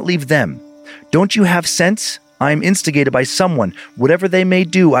will not leave them. Don't you have sense? I am instigated by someone. Whatever they may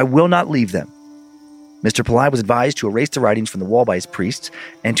do, I will not leave them." Mr. Pillai was advised to erase the writings from the wall by his priests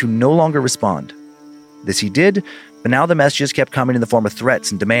and to no longer respond. This he did, but now the messages kept coming in the form of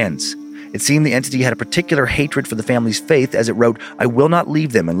threats and demands. It seemed the entity had a particular hatred for the family's faith, as it wrote, "I will not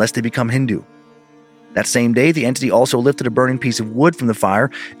leave them unless they become Hindu." That same day, the entity also lifted a burning piece of wood from the fire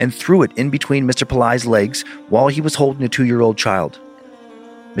and threw it in between Mr. Pillai's legs while he was holding a 2-year-old child.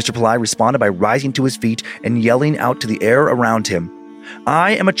 Mr. Pillai responded by rising to his feet and yelling out to the air around him,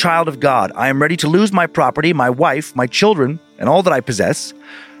 "I am a child of God. I am ready to lose my property, my wife, my children, and all that I possess.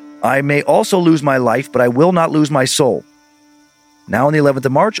 I may also lose my life, but I will not lose my soul." Now on the 11th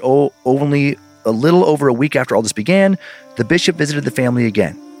of March, only a little over a week after all this began, the bishop visited the family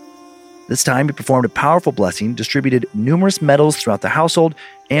again. This time, he performed a powerful blessing, distributed numerous medals throughout the household,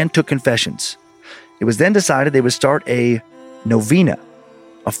 and took confessions. It was then decided they would start a novena,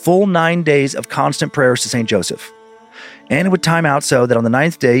 a full 9 days of constant prayers to St. Joseph. And it would time out so that on the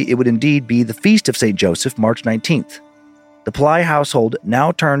 9th day, it would indeed be the feast of St. Joseph, March 19th. The Pillai household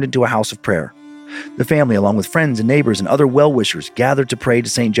now turned into a house of prayer. The family, along with friends and neighbors and other well-wishers, gathered to pray to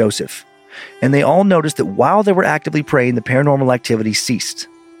St. Joseph. And they all noticed that while they were actively praying, the paranormal activity ceased.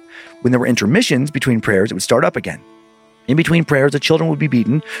 When there were intermissions between prayers, it would start up again. In between prayers, the children would be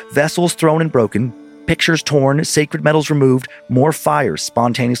beaten, vessels thrown and broken, pictures torn, sacred medals removed, more fires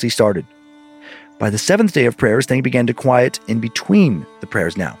spontaneously started. By the 7th day of prayers, things began to quiet in between the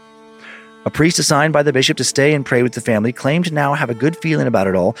prayers now. A priest assigned by the bishop to stay and pray with the family claimed to now have a good feeling about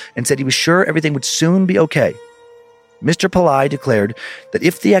it all and said he was sure everything would soon be okay. Mr. Pillai declared that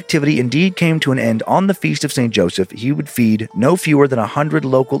if the activity indeed came to an end on the Feast of St. Joseph, he would feed no fewer than 100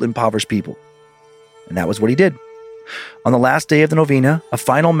 local impoverished people. And that was what he did. On the last day of the novena, a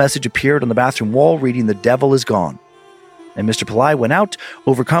final message appeared on the bathroom wall reading, "The devil is gone." And Mr. Pillai went out,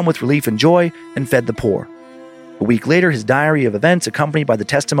 overcome with relief and joy, and fed the poor. A week later, his diary of events, accompanied by the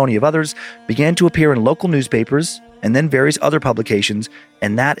testimony of others, began to appear in local newspapers and then various other publications,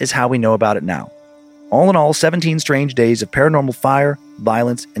 and that is how we know about it now. All in all, 17 strange days of paranormal fire,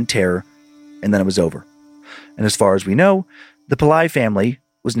 violence, and terror, and then it was over. And as far as we know, the Pillai family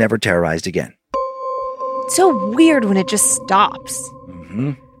was never terrorized again. It's so weird when it just stops.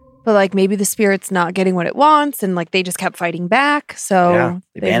 Mm-hmm. But like maybe the spirit's not getting what it wants, and like they just kept fighting back. So yeah,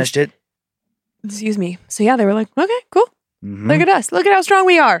 they banished it. Excuse me. So yeah, they were like, okay, cool. Mm-hmm. Look at us. Look at how strong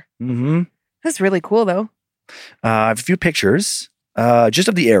we are. Mm-hmm. That's really cool, though. I have a few pictures just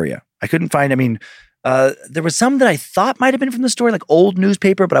of the area. I couldn't find, there was some that I thought might have been from the story, like old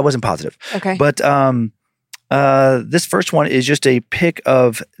newspaper, but I wasn't positive. Okay. But this first one is just a pic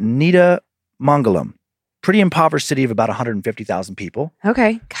of Nida Mangalam, pretty impoverished city of about 150,000 people.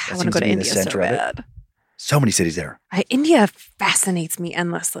 Okay. God, I want to seems go to to be the India center so of it. bad. So many cities there. India fascinates me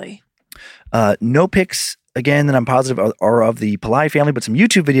endlessly. No pics, again, that I'm positive are of the Pillai family, but some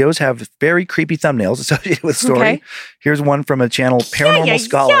YouTube videos have very creepy thumbnails associated with the story. Okay. Here's one from a channel, Paranormal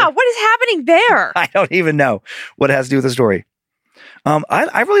Scholar. Yeah, what is happening there? I don't even know what it has to do with the story.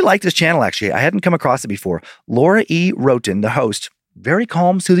 I really like this channel, actually. I hadn't come across it before. Laura E. Roten, the host, very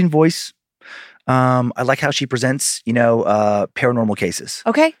calm, soothing voice. I like how she presents, paranormal cases.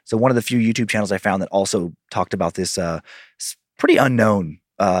 Okay. So one of the few YouTube channels I found that also talked about this pretty unknown,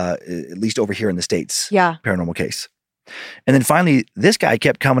 at least over here in the States, paranormal case. And then finally, this guy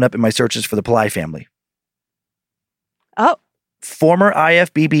kept coming up in my searches for the Pillai family. Oh. Former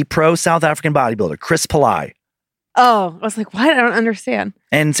IFBB pro South African bodybuilder, Chris Pillai. Oh, I was like, what? I don't understand.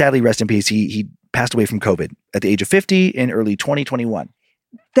 And sadly, rest in peace, he passed away from COVID at the age of 50 in early 2021.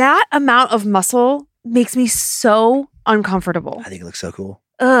 That amount of muscle makes me so uncomfortable. I think it looks so cool.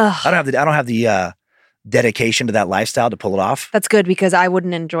 Ugh. I don't have the dedication to that lifestyle to pull it off. That's good because I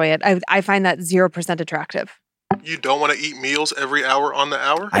wouldn't enjoy it. I find that 0% attractive. You don't want to eat meals every hour on the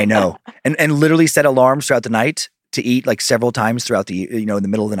hour? I know. And literally set alarms throughout the night to eat like several times throughout the, in the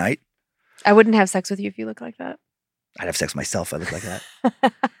middle of the night. I wouldn't have sex with you if you look like that. I'd have sex with myself if I look like that.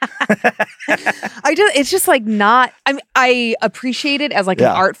 It's just like not, I appreciate it as like an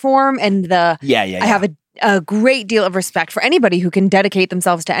art form and I have a great deal of respect for anybody who can dedicate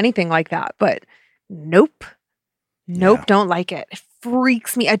themselves to anything like that. But nope, don't like it. It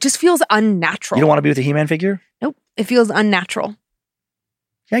freaks me. It just feels unnatural. You don't want to be with a He-Man figure? Nope. It feels unnatural.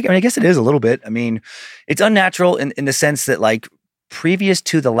 Yeah, I guess it is a little bit. It's unnatural in the sense that like previous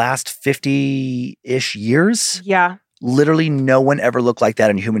to the last 50-ish years, literally no one ever looked like that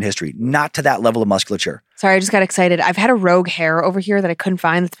in human history. Not to that level of musculature. Sorry, I just got excited. I've had a rogue hair over here that I couldn't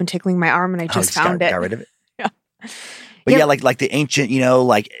find that's been tickling my arm and I just found it. Got rid of it? Yeah. But like the ancient,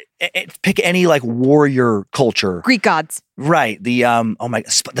 pick any like warrior culture. Greek gods. Right. The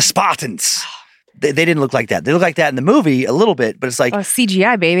the Spartans. They didn't look like that. They look like that in the movie a little bit, but it's like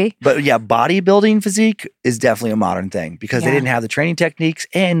CGI, baby. But yeah, bodybuilding physique is definitely a modern thing because they didn't have the training techniques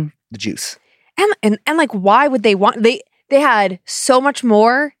and the juice. And like, why would they want? They had so much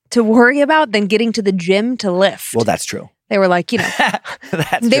more to worry about than getting to the gym to lift. Well, that's true. They were like,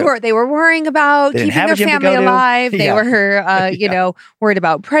 they were worrying about keeping their family alive. They were, worried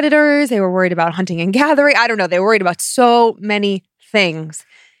about predators. They were worried about hunting and gathering. I don't know. They were worried about so many things.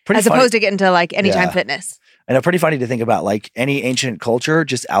 Opposed to getting to like Anytime Fitness. And pretty funny to think about like any ancient culture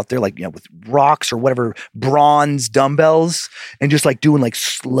just out there, like, with rocks or whatever, bronze dumbbells and just like doing like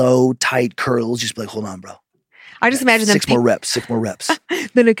slow, tight curls. Just be like, hold on, bro. I just imagine them. 6 more reps.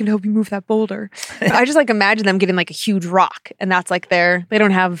 Then it can help you move that boulder. I just like imagine them getting like a huge rock and that's like they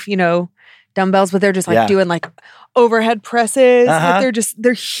don't have, dumbbells, but they're just like doing like overhead presses. Like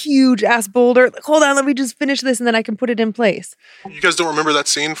they're huge ass boulder. Like, hold on, let me just finish this and then I can put it in place. You guys don't remember that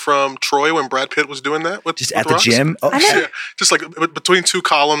scene from Troy when Brad Pitt was doing that? With at the gym? Oh, yeah, just like between two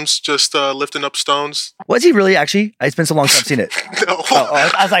columns, just lifting up stones. Was he really actually? It's been so long since I've seen it. No.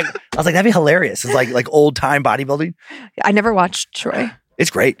 I was like, that'd be hilarious. It's like old time bodybuilding. I never watched Troy. It's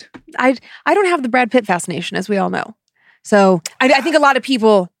great. I don't have the Brad Pitt fascination, as we all know. So I think a lot of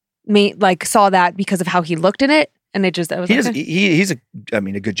people saw that because of how he looked in it. And it just, he's a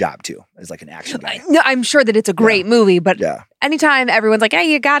good job too, as like an action guy. No, I'm sure that it's a great movie, but anytime everyone's like, hey,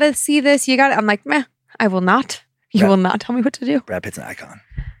 you got to see this, I'm like, meh, I will not. You will not tell me what to do. Brad Pitt's an icon.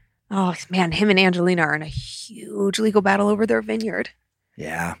 Oh man, him and Angelina are in a huge legal battle over their vineyard.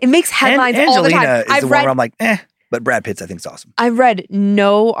 Yeah. It makes headlines all the time. Angelina is the one where I'm like, but Brad Pitt's I think is awesome. I've read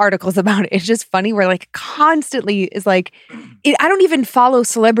no articles about it. It's just funny where like constantly is like, I don't even follow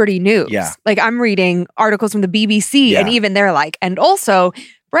celebrity news. Yeah. Like I'm reading articles from the BBC and even they're like, and also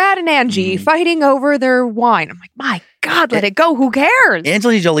Brad and Angie fighting over their wine. I'm like, my God, let it go. Who cares?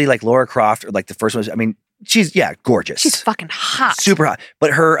 Angelina Jolie, like Laura Croft, or like the first one. She's gorgeous. She's fucking hot. Super hot.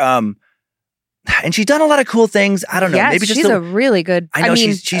 But her, and she's done a lot of cool things. I don't know. Yes, maybe just she's a really good. I know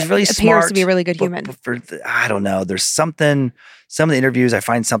she's really smart. Appears to be a really good human. I don't know. There's something. Some of the interviews I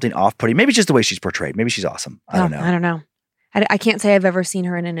find something off-putting. Maybe it's just the way she's portrayed. Maybe she's awesome. I don't know. I can't say I've ever seen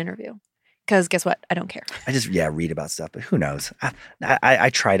her in an interview because guess what? I don't care. I just read about stuff, but who knows? I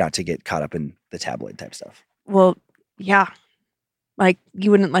try not to get caught up in the tabloid type stuff. Well, yeah, like you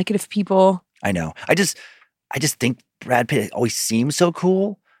wouldn't like it if people. I know. I just think Brad Pitt always seems so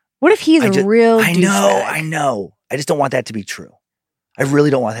cool. What if he's a real douchebag? I know. I just don't want that to be true. I really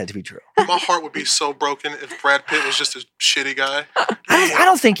don't want that to be true. My heart would be so broken if Brad Pitt was just a shitty guy. I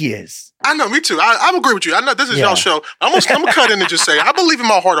don't think he is. I know, me too. I agree with you. I know this is y'all show. I'm gonna cut in and just say, I believe in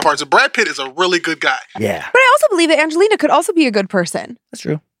my heart of hearts that Brad Pitt is a really good guy. Yeah. But I also believe that Angelina could also be a good person. That's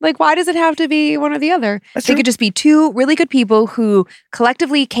true. Like, why does it have to be one or the other? That's They true. could just be two really good people who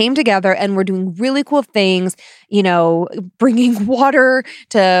collectively came together and were doing really cool things, you know, bringing water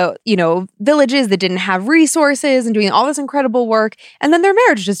to, you know, villages that didn't have resources and doing all this incredible work. And then their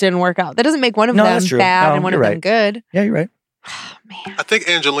marriage just didn't work out. That doesn't make one of them bad and one of them good. Yeah, you're right. Oh, man. I think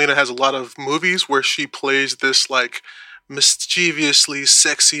Angelina has a lot of movies where she plays this like mischievously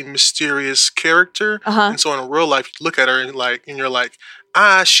sexy, mysterious character. And so in real life, you look at her and you're like,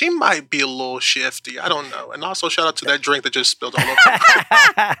 she might be a little shifty. I don't know. And also shout out to that drink that just spilled all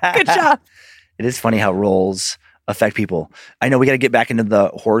over. Good job. It is funny how roles affect people. I know we got to get back into the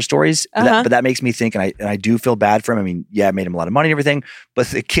horror stories, but that makes me think, and I do feel bad for him. I mean, yeah, I made him a lot of money and everything, but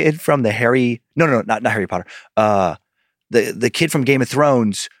the kid from the not Harry Potter, the kid from Game of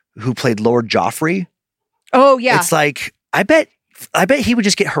Thrones who played Lord Joffrey. Oh, yeah. It's like, I bet he would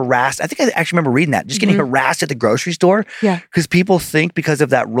just get harassed. I think I actually remember reading that, just getting harassed at the grocery store. Yeah. Because people think because of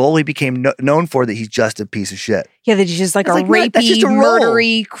that role he became known for that he's just a piece of shit. Yeah, that he's just like It's a like, no, that's rapey, just a role.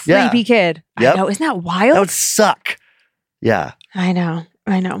 murdery, creepy kid. Yep. I know. Isn't that wild? That would suck. Yeah. I know.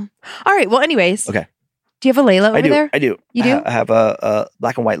 All right. Well, anyways. Okay. Do you have a Layla over there? I do. You do? I have a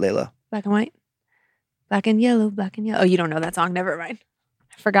black and white Layla. Black and white? Black and yellow, black and yellow. Oh, you don't know that song. Never mind.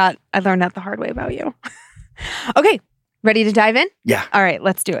 I forgot. I learned that the hard way about you. Okay. Ready to dive in? Yeah. All right.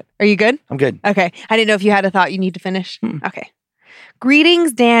 Let's do it. Are you good? I'm good. Okay. I didn't know if you had a thought you need to finish. Okay.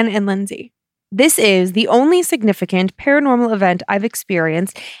 Greetings, Dan and Lindsay. This is the only significant paranormal event I've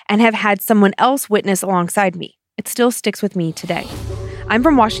experienced and have had someone else witness alongside me. It still sticks with me today. I'm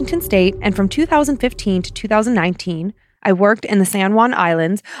from Washington State, and from 2015 to 2019, I worked in the San Juan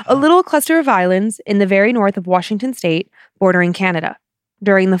Islands, a little cluster of islands in the very north of Washington State, bordering Canada.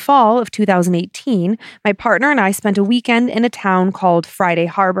 During the fall of 2018, my partner and I spent a weekend in a town called Friday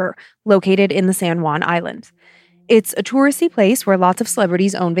Harbor, located in the San Juan Islands. It's a touristy place where lots of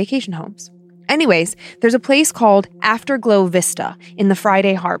celebrities own vacation homes. Anyways, there's a place called Afterglow Vista in the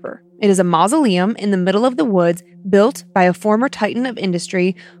Friday Harbor. It is a mausoleum in the middle of the woods built by a former titan of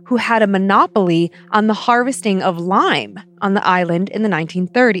industry who had a monopoly on the harvesting of lime on the island in the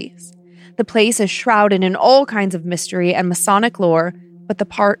 1930s. The place is shrouded in all kinds of mystery and Masonic lore, but the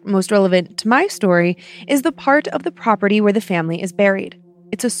part most relevant to my story is the part of the property where the family is buried.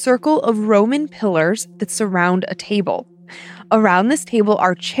 It's a circle of Roman pillars that surround a table. Around this table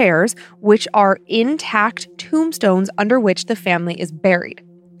are chairs, which are intact tombstones under which the family is buried.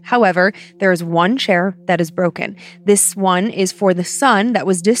 However, there is one chair that is broken. This one is for the son that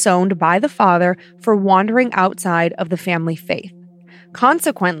was disowned by the father for wandering outside of the family faith.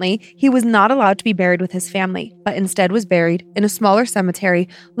 Consequently, he was not allowed to be buried with his family, but instead was buried in a smaller cemetery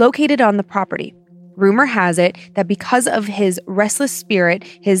located on the property. Rumor has it that because of his restless spirit,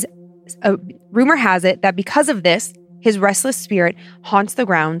 his restless spirit haunts the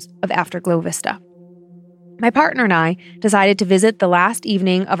grounds of Afterglow Vista. My partner and I decided to visit the last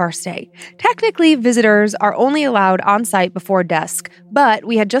evening of our stay. Technically, visitors are only allowed on site before dusk, but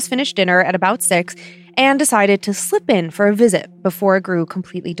we had just finished dinner at about 6 and decided to slip in for a visit before it grew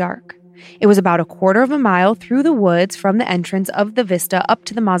completely dark. It was about a quarter of a mile through the woods from the entrance of the vista up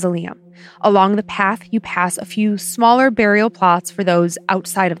to the mausoleum. Along the path, you pass a few smaller burial plots for those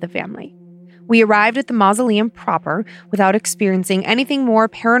outside of the family. We arrived at the mausoleum proper without experiencing anything more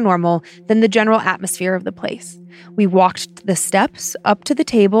paranormal than the general atmosphere of the place. We walked the steps up to the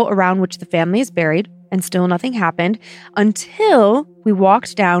table around which the family is buried, and still nothing happened until we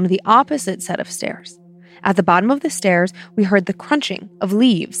walked down the opposite set of stairs. At the bottom of the stairs, we heard the crunching of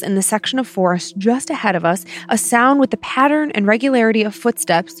leaves in the section of forest just ahead of us, a sound with the pattern and regularity of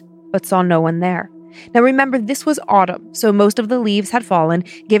footsteps, but saw no one there. Now remember, this was autumn, so most of the leaves had fallen,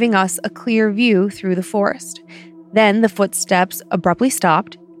 giving us a clear view through the forest. Then the footsteps abruptly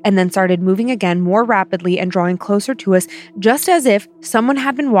stopped, and then started moving again more rapidly and drawing closer to us, just as if someone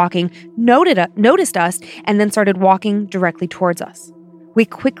had been walking, noticed us, and then started walking directly towards us. We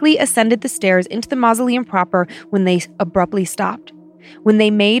quickly ascended the stairs into the mausoleum proper when they abruptly stopped. When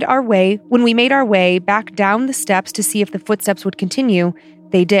we made our way back down the steps to see if the footsteps would continue,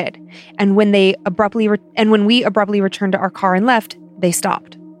 they did. And when we abruptly returned to our car and left, they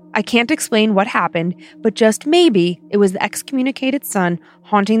stopped. I can't explain what happened, but just maybe it was the excommunicated son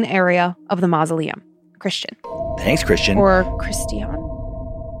haunting the area of the mausoleum. Christian. Thanks, Christian. Or Christian.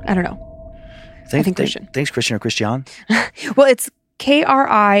 I don't know. I think Christian. Thanks, Christian or Christian. Well, it's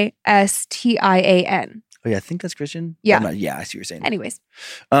Kristian. Oh yeah, I think that's Christian. Yeah. I see what you're saying. Anyways.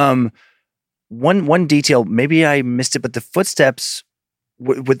 One detail, maybe I missed it, but the footsteps,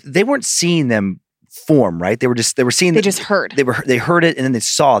 they weren't seeing them form, right? They were seeing. They just heard. They heard it and then they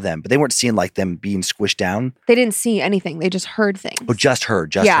saw them, but they weren't seeing like them being squished down. They didn't see anything. They just heard things. Oh, just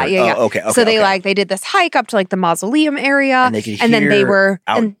heard. Yeah. Oh, okay. So they did this hike up to like the mausoleum area, and they could hear then they were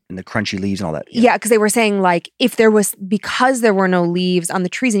out in the crunchy leaves and all that. Yeah, because they were saying like because there were no leaves on the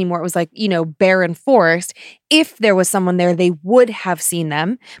trees anymore, it was like, barren forest. If there was someone there, they would have seen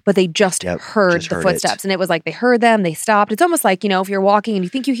them, but they just heard the footsteps. And it was like they heard them, they stopped. It's almost like, if you're walking and you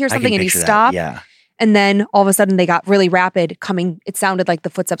think you hear something and you stop. Yeah. And then all of a sudden they got really rapid coming. It sounded like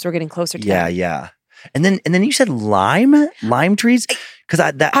the footsteps were getting closer to them. Yeah. And then you said lime trees? Because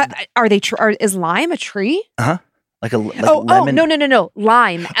are they? Is lime a tree? Like lemon? No.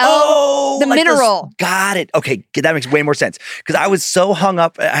 Lime. The like mineral. Got it. Okay, that makes way more sense. Because I was so hung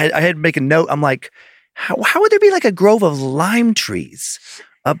up. I had to make a note. I'm like, how would there be like a grove of lime trees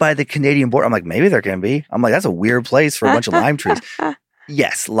up by the Canadian border? I'm like, maybe there can be. I'm like, that's a weird place for a bunch of lime trees.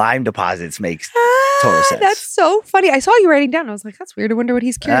 Yes, lime deposits makes total sense. That's so funny. I saw you writing down. I was like, that's weird. I wonder what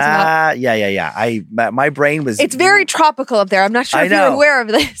he's curious about. Yeah. My brain was. It's very tropical up there. I'm not sure if you're aware of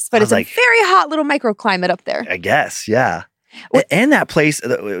this, but it's like, a very hot little microclimate up there. I guess, yeah. And that place,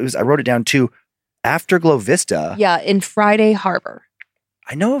 I wrote it down too, Afterglow Vista. Yeah, in Friday Harbor.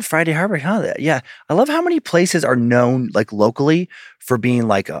 I know of Friday Harbor, huh? Yeah. I love how many places are known like locally for being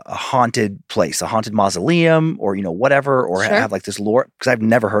like a haunted place, a haunted mausoleum or, whatever, or have like this lore. Because I've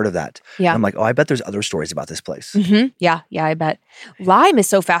never heard of that. Yeah. And I'm like, I bet there's other stories about this place. Mm-hmm. Yeah, I bet. Lyme is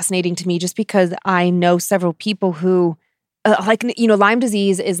so fascinating to me just because I know several people who, Lyme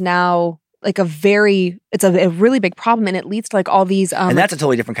disease is now like a really big problem, and it leads to like all these. And that's a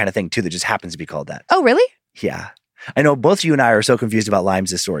totally different kind of thing too that just happens to be called that. Oh, really? Yeah. I know both you and I are so confused about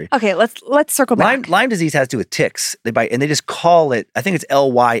Lyme's story. Okay, let's circle back. Lyme disease has to do with ticks. They bite, and they just call it. I think it's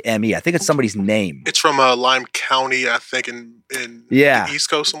Lyme. I think it's somebody's name. It's from Lyme County, I think, in the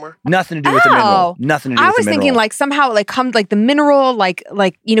East Coast somewhere. Nothing to do with the mineral. Nothing to do with the mineral. I was thinking like somehow like the mineral like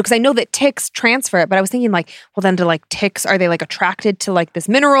because I know that ticks transfer it, but I was thinking like, well then do like ticks, are they like attracted to like this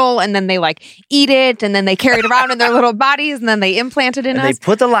mineral and then they like eat it and then they carry it around in their little bodies and then they implant it in us? They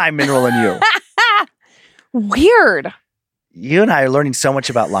put the Lyme mineral in you. Weird. You and I are learning so much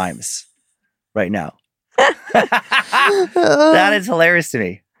about limes right now. That is hilarious to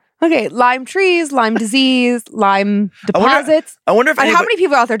me. Okay, Lyme trees, Lyme disease, Lyme deposits. I wonder if how many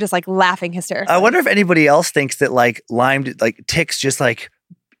people out there just like laughing hysterically. I wonder if anybody else thinks that like Lyme, like ticks just like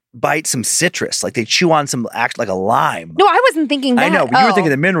bite some citrus, like they chew on some like a lime. No, I wasn't thinking that. I know, but you were thinking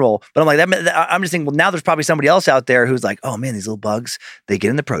the mineral. But I'm like, I'm just thinking, well, now there's probably somebody else out there who's like, oh man, these little bugs, they get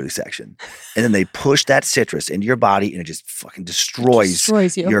in the produce section and then they push that citrus into your body and it just fucking destroys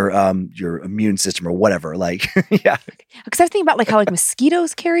you. your immune system or whatever. Like, yeah. Because I was thinking about like how like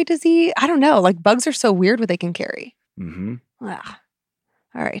mosquitoes carry disease. I don't know. Like bugs are so weird what they can carry. Mm-hmm. All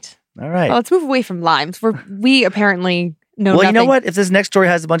right. Well, let's move away from limes. We apparently know well, nothing. You know what? If this next story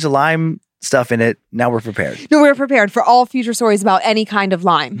has a bunch of Lyme stuff in it, now we're prepared. No, we're prepared for all future stories about any kind of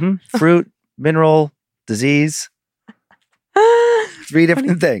Lyme. Mm-hmm. Fruit, mineral, disease. 3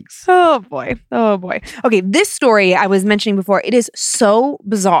 different things. Oh boy. Okay, this story I was mentioning before, it is so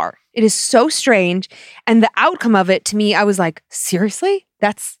bizarre. It is so strange. And the outcome of it, to me, I was like, seriously?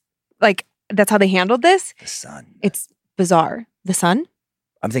 That's how they handled this? The sun. It's bizarre. The sun?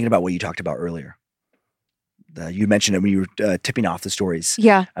 I'm thinking about what you talked about earlier. You mentioned it when you were tipping off the stories.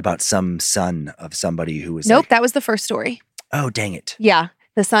 Yeah. About some son of somebody who was. Nope, that was the first story. Oh, dang it. Yeah,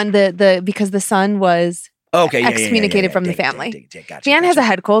 the son, because the son was excommunicated from the family. Gotcha, Dan has a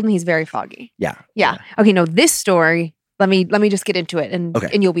head cold and he's very foggy. Yeah. Okay, no, this story. Let me just get into it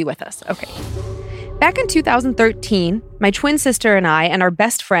and you'll be with us. Okay. Back in 2013, my twin sister and I and our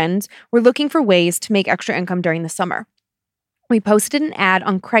best friends were looking for ways to make extra income during the summer. We posted an ad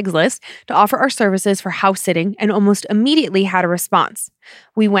on Craigslist to offer our services for house sitting and almost immediately had a response.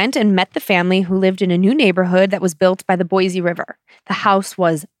 We went and met the family who lived in a new neighborhood that was built by the Boise River. The house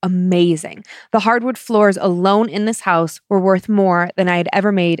was amazing. The hardwood floors alone in this house were worth more than I had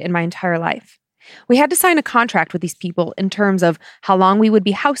ever made in my entire life. We had to sign a contract with these people in terms of how long we would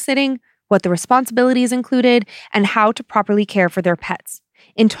be house sitting, what the responsibilities included, and how to properly care for their pets.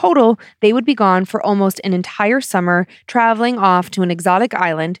 In total, they would be gone for almost an entire summer, traveling off to an exotic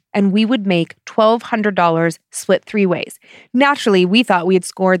island, and we would make $1,200 split 3 ways. Naturally, we thought we had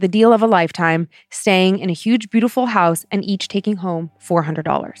scored the deal of a lifetime, staying in a huge, beautiful house and each taking home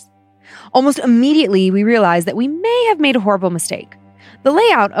 $400. Almost immediately, we realized that we may have made a horrible mistake. The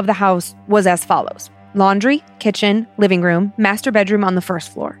layout of the house was as follows. Laundry, kitchen, living room, master bedroom on the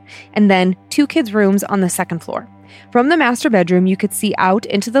first floor, and then 2 kids' rooms on the second floor. From the master bedroom, you could see out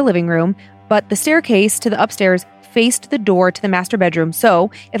into the living room, but the staircase to the upstairs faced the door to the master bedroom, so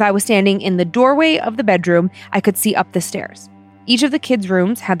if I was standing in the doorway of the bedroom, I could see up the stairs. Each of the kids'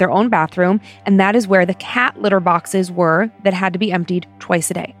 rooms had their own bathroom, and that is where the cat litter boxes were that had to be emptied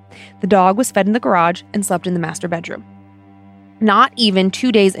twice a day. The dog was fed in the garage and slept in the master bedroom. Not even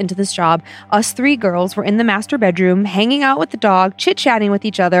 2 days into this job, us 3 girls were in the master bedroom, hanging out with the dog, chit-chatting with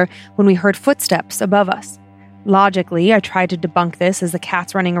each other, when we heard footsteps above us. Logically, I tried to debunk this as the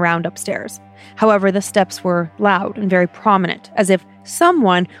cat's running around upstairs. However, the steps were loud and very prominent, as if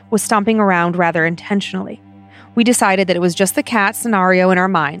someone was stomping around rather intentionally. We decided that it was just the cat scenario in our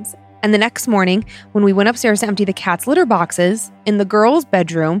minds. And the next morning, when we went upstairs to empty the cat's litter boxes, in the girl's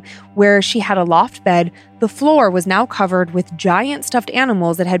bedroom, where she had a loft bed, the floor was now covered with giant stuffed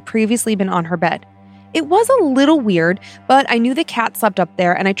animals that had previously been on her bed. It was a little weird, but I knew the cat slept up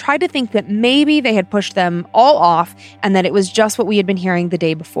there, and I tried to think that maybe they had pushed them all off and that it was just what we had been hearing the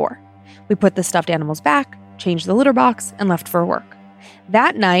day before. We put the stuffed animals back, changed the litter box, and left for work.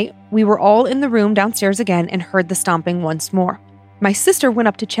 That night, we were all in the room downstairs again and heard the stomping once more. My sister went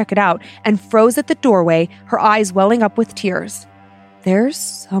up to check it out and froze at the doorway, her eyes welling up with tears. "There's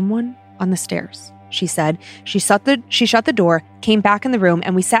someone on the stairs," she said. She shut the door, came back in the room,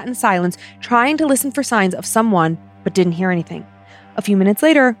 and we sat in silence, trying to listen for signs of someone, but didn't hear anything. A few minutes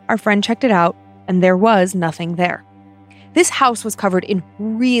later, our friend checked it out, and there was nothing there. This house was covered in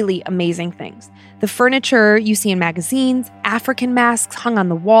really amazing things. The furniture you see in magazines, African masks hung on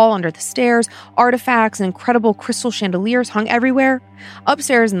the wall under the stairs, artifacts and incredible crystal chandeliers hung everywhere.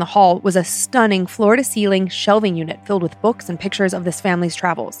 Upstairs in the hall was a stunning floor-to-ceiling shelving unit filled with books and pictures of this family's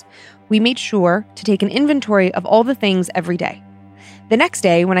travels. We made sure to take an inventory of all the things every day. The next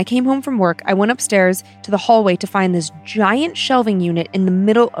day, when I came home from work, I went upstairs to the hallway to find this giant shelving unit in the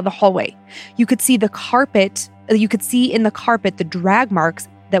middle of the hallway. You could see in the carpet the drag marks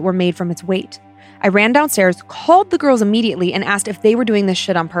that were made from its weight. I ran downstairs, called the girls immediately, and asked if they were doing this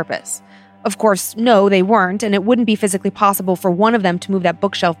shit on purpose. Of course, no, they weren't, and it wouldn't be physically possible for one of them to move that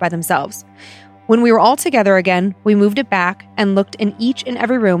bookshelf by themselves. When we were all together again, we moved it back and looked in each and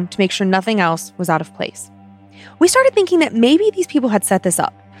every room to make sure nothing else was out of place. We started thinking that maybe these people had set this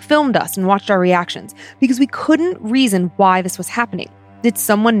up, filmed us, and watched our reactions, because we couldn't reason why this was happening. Did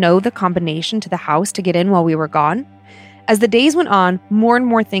someone know the combination to the house to get in while we were gone? As the days went on, more and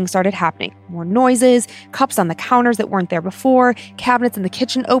more things started happening. More noises, cups on the counters that weren't there before, cabinets in the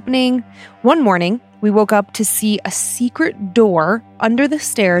kitchen opening. One morning, we woke up to see a secret door under the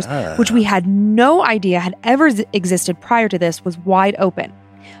stairs, which we had no idea had ever existed prior to this, was wide open.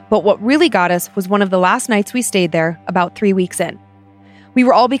 But what really got us was one of the last nights we stayed there, about 3 weeks in. We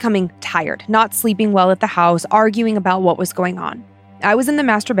were all becoming tired, not sleeping well at the house, arguing about what was going on. I was in the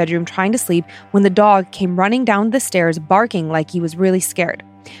master bedroom trying to sleep when the dog came running down the stairs barking like he was really scared.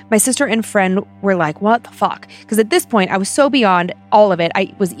 My sister and friend were like, "What the fuck?" Because at this point, I was so beyond all of it,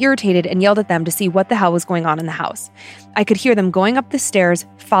 I was irritated and yelled at them to see what the hell was going on in the house. I could hear them going up the stairs,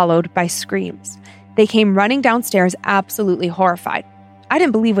 followed by screams. They came running downstairs, absolutely horrified. I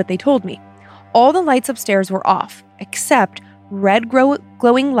didn't believe what they told me. All the lights upstairs were off, except red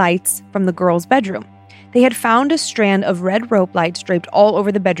glowing lights from the girls' bedroom. They had found a strand of red rope lights draped all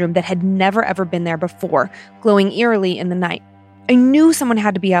over the bedroom that had never ever been there before, glowing eerily in the night. I knew someone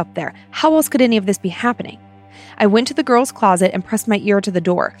had to be out there. How else could any of this be happening? I went to the girls' closet and pressed my ear to the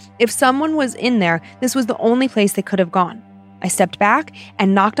door. If someone was in there, this was the only place they could have gone. I stepped back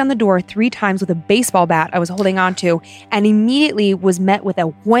and knocked on the door 3 times with a baseball bat I was holding onto, and immediately was met with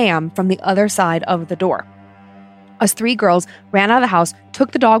a wham from the other side of the door. Us 3 girls ran out of the house,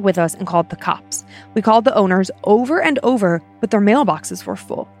 took the dog with us, and called the cops. We called the owners over and over, but their mailboxes were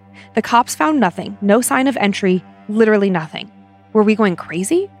full. The cops found nothing, no sign of entry, literally nothing. Were we going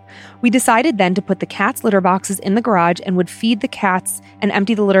crazy? We decided then to put the cats' litter boxes in the garage and would feed the cats and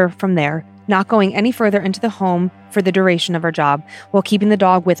empty the litter from there, not going any further into the home for the duration of our job, while keeping the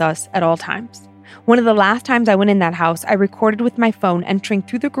dog with us at all times. One of the last times I went in that house, I recorded with my phone entering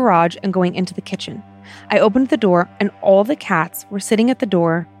through the garage and going into the kitchen. I opened the door, and all the cats were sitting at the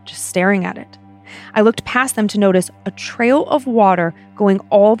door, just staring at it. I looked past them to notice a trail of water going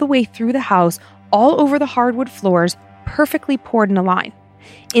all the way through the house, all over the hardwood floors, perfectly poured in a line.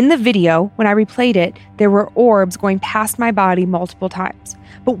 In the video, when I replayed it, there were orbs going past my body multiple times.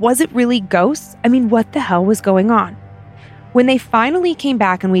 But was it really ghosts? I mean, what the hell was going on? When they finally came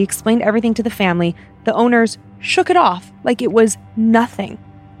back and we explained everything to the family, the owners shook it off like it was nothing.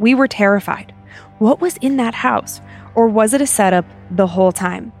 We were terrified. What was in that house? Or was it a setup the whole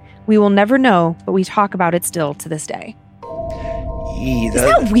time? We will never know, but we talk about it still to this day. Isn't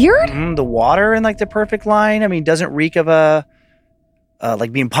that weird? The water in like the perfect line. I mean, doesn't reek of a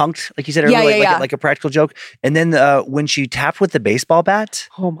like being punked, like you said earlier, like a practical joke. And then when she tapped with the baseball bat,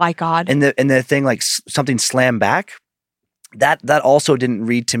 oh my God, and the thing like something slammed back, that also didn't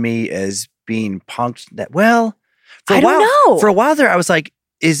read to me as being punked. I don't know. For a while there, I was like,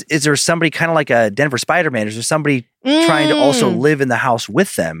 is there somebody kind of like a Denver Spider-Man? Is there somebody trying to also live in the house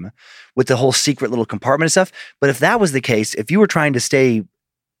with them, with the whole secret little compartment and stuff? But if that was the case, if you were trying to stay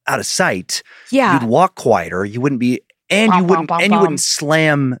out of sight, you'd walk quieter. You wouldn't be. And you wouldn't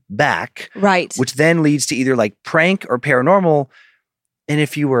slam back. Right. Which then leads to either like prank or paranormal. And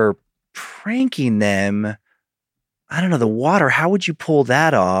if you were pranking them, I don't know, the water, how would you pull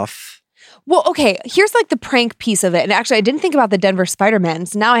that off? Well, okay, here's like the prank piece of it. And actually, I didn't think about the Denver Spider-Man.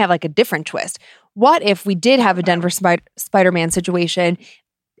 So now I have like a different twist. What if we did have a Denver Spider-Man situation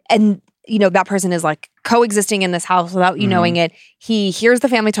and that person is like coexisting in this house without you knowing it. He hears the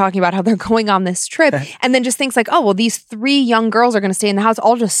family talking about how they're going on this trip and then just thinks like, oh, well, these 3 young girls are going to stay in the house.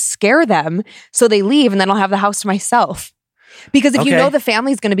 I'll just scare them so they leave and then I'll have the house to myself. Because if you know the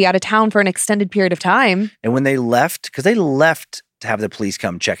family's going to be out of town for an extended period of time. And when they left, because they left to have the police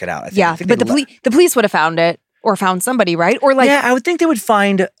come check it out. I think but the police would have found it. Or found somebody, right? Or like, I would think they would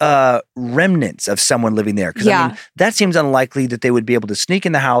find remnants of someone living there. Because I mean, that seems unlikely that they would be able to sneak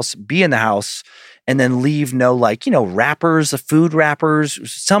in the house, be in the house, and then leave no wrappers, food wrappers,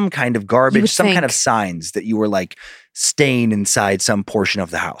 some kind of garbage, some kind of signs that you were like staying inside some portion of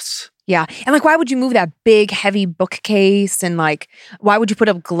the house. Yeah. And like, why would you move that big, heavy bookcase? And like, why would you put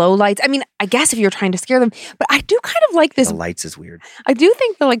up glow lights? I mean, I guess if you're trying to scare them, but I do kind of like this. The lights is weird. I do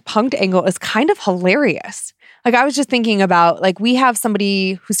think the like punked angle is kind of hilarious. Like I was just thinking about like we have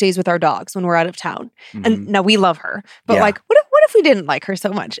somebody who stays with our dogs when we're out of town. And now we love her. But like what if we didn't like her so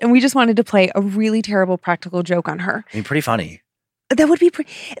much and we just wanted to play a really terrible practical joke on her? I mean, pretty funny. That would be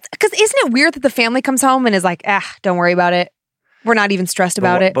pretty, because isn't it weird that the family comes home and is like, don't worry about it. We're not even stressed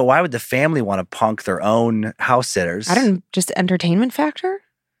about it. But why would the family want to punk their own house sitters? I don't know, just entertainment factor?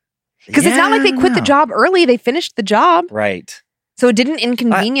 Because it's not like they quit the job early. They finished the job. Right. So it didn't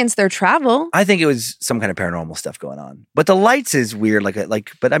inconvenience their travel. I think it was some kind of paranormal stuff going on. But the lights is weird.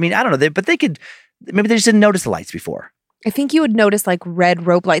 But I mean, I don't know. Maybe they just didn't notice the lights before. I think you would notice like red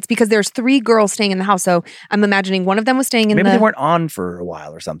rope lights because there's 3 girls staying in the house. So I'm imagining one of them was staying in Maybe they weren't on for a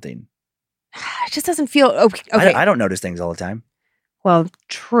while or something. It just doesn't feel okay. I don't notice things all the time. Well,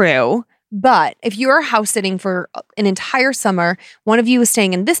 true. But if you're house sitting for an entire summer, one of you is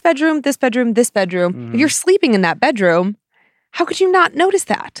staying in this bedroom, this bedroom, this bedroom. If you're sleeping in that bedroom, how could you not notice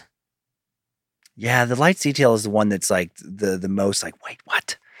that? Yeah, the lights detail is the one that's like the most like, wait,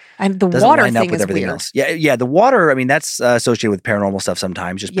 what? And the doesn't water line thing up with is everything weird. else. Yeah, the water, I mean, that's associated with paranormal stuff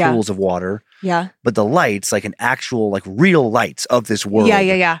sometimes, just pools of water. Yeah. But the lights, like an actual, like real lights of this world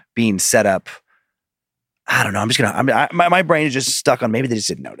being set up. I don't know. I'm just gonna. My brain is just stuck on. Maybe they just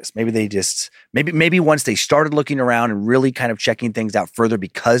didn't notice. Maybe once they started looking around and really kind of checking things out further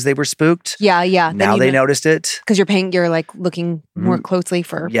because they were spooked. Yeah. Now they noticed it because you're like looking more closely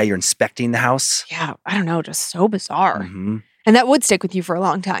for. Yeah, you're inspecting the house. Yeah, I don't know. Just so bizarre, and that would stick with you for a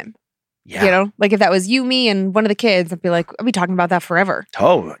long time. Yeah, like if that was you, me, and one of the kids, I'd be talking about that forever.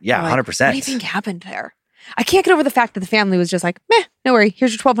 Oh yeah, 100%. What do you think happened there? I can't get over the fact that the family was just like, meh, no worry.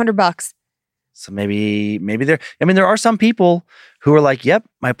 Here's your $1,200. So maybe there are some people who are like, yep,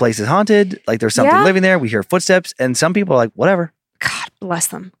 my place is haunted. Like there's something living there. We hear footsteps. And some people are like, whatever. God bless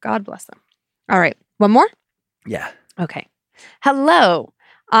them. God bless them. All right. One more? Yeah. Okay. Hello.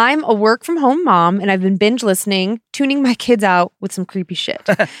 I'm a work from home mom and I've been binge listening, tuning my kids out with some creepy shit.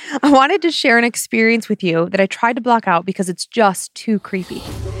 I wanted to share an experience with you that I tried to block out because it's just too creepy.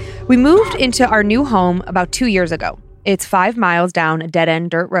 We moved into our new home about 2 years ago. It's 5 miles down a dead-end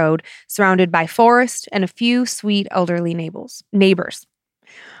dirt road, surrounded by forest and a few sweet elderly neighbors.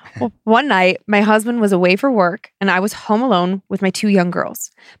 Well, one night, my husband was away for work, and I was home alone with my 2 young girls.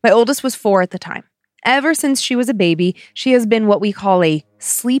 My oldest was 4 at the time. Ever since she was a baby, she has been what we call a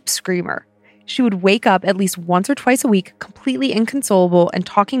sleep screamer. She would wake up at least once or twice a week, completely inconsolable and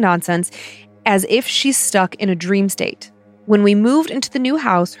talking nonsense, as if she's stuck in a dream state. When we moved into the new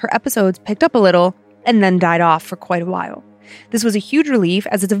house, her episodes picked up a little, and then died off for quite a while. This was a huge relief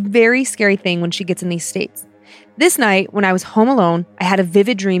as it's a very scary thing when she gets in these states. This night, when I was home alone, I had a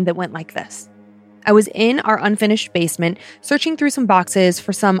vivid dream that went like this. I was in our unfinished basement, searching through some boxes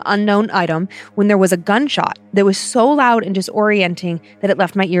for some unknown item when there was a gunshot that was so loud and disorienting that it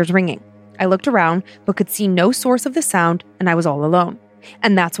left my ears ringing. I looked around, but could see no source of the sound, and I was all alone.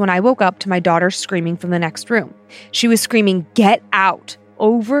 And that's when I woke up to my daughter screaming from the next room. She was screaming, "Get out!"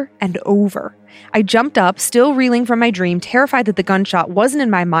 over and over. I jumped up, still reeling from my dream, terrified that the gunshot wasn't in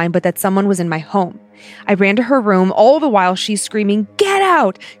my mind, but that someone was in my home. I ran to her room, all the while she's screaming, "Get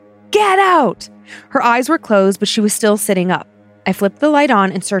out! Get out!" Her eyes were closed, but she was still sitting up. I flipped the light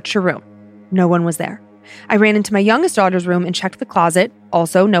on and searched her room. No one was there. I ran into my youngest daughter's room and checked the closet.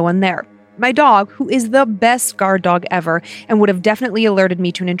 Also, no one there. My dog, who is the best guard dog ever and would have definitely alerted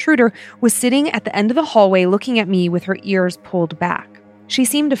me to an intruder, was sitting at the end of the hallway looking at me with her ears pulled back. She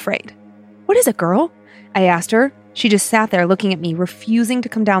seemed afraid. "What is it, girl?" I asked her. She just sat there looking at me, refusing to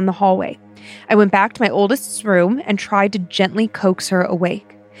come down the hallway. I went back to my oldest's room and tried to gently coax her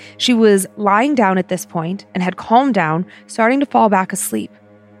awake. She was lying down at this point and had calmed down, starting to fall back asleep.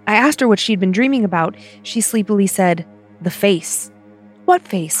 I asked her what she'd been dreaming about. She sleepily said, "The face." "What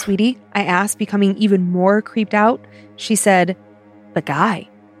face, sweetie?" I asked, becoming even more creeped out. She said, "The guy."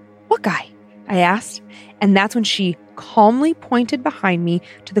 "What guy?" I asked. And that's when she calmly pointed behind me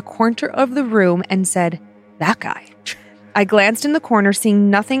to the corner of the room and said, "That guy." I glanced in the corner, seeing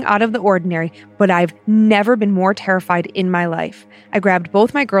nothing out of the ordinary, but I've never been more terrified in my life. I grabbed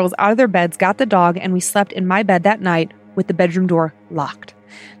both my girls out of their beds, got the dog, and we slept in my bed that night with the bedroom door locked.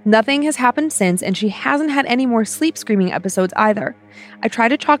 Nothing has happened since, and she hasn't had any more sleep screaming episodes either. I try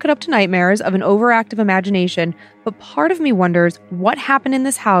to chalk it up to nightmares of an overactive imagination, but part of me wonders what happened in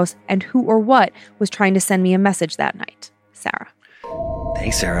this house and who or what was trying to send me a message that night. Sarah.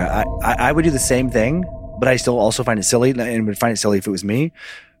 Thanks, Sarah. I would do the same thing, but I still also find it silly, and would find it silly if it was me.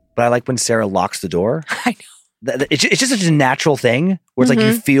 But I like when Sarah locks the door. I know. It's just such a natural thing where it's like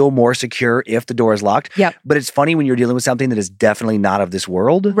you feel more secure if the door is locked. Yep. But it's funny when you're dealing with something that is definitely not of this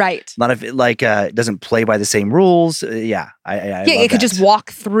world. Right. Not of it doesn't play by the same rules. Yeah. It could just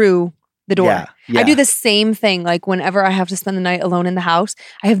walk through the door. Yeah. I do the same thing. Like whenever I have to spend the night alone in the house,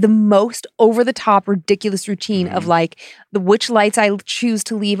 I have the most over the top ridiculous routine of like which lights I choose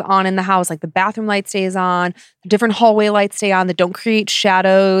to leave on in the house. Like the bathroom light stays on, the different hallway lights stay on that don't create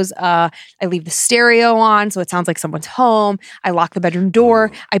shadows. I leave the stereo on so it sounds like someone's home. I lock the bedroom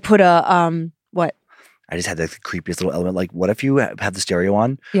door. I put a what? I just had the creepiest little element. Like, what if you have the stereo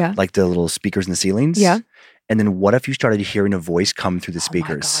on? Yeah. Like the little speakers in the ceilings? Yeah. And then what if you started hearing a voice come through the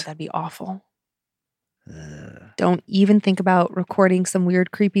speakers? Oh my God, that'd be awful. Don't even think about recording some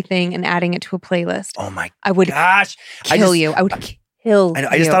weird creepy thing and adding it to a playlist. Oh my I would gosh. kill you. I would kill you.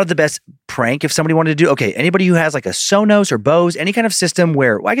 I just thought of the best prank if somebody wanted to do. Okay, anybody who has like a Sonos or Bose, any kind of system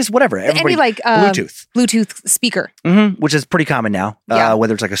where, well, I guess whatever. Any like Bluetooth speaker. Which is pretty common now. Yeah.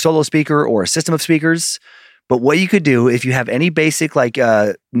 Whether it's like a solo speaker or a system of speakers. But what you could do if you have any basic like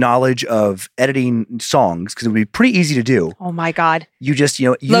knowledge of editing songs, because it would be pretty easy to do. Oh my God. You just,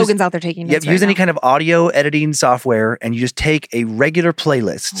 Logan's out there taking notes use any kind of audio editing software and you just take a regular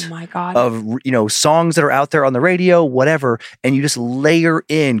playlist oh my God. of, songs that are out there on the radio, whatever, and you just layer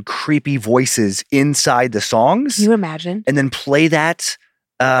in creepy voices inside the songs. Can you imagine? And then play that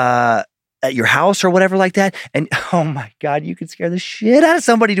at your house or whatever like that. And oh my God, you could scare the shit out of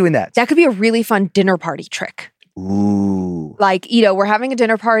somebody doing that. That could be a really fun dinner party trick. Ooh. Like, we're having a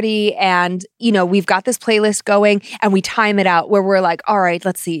dinner party and, we've got this playlist going and we time it out where we're like, all right,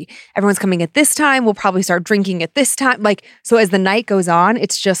 let's see. Everyone's coming at this time. We'll probably start drinking at this time. Like, so as the night goes on,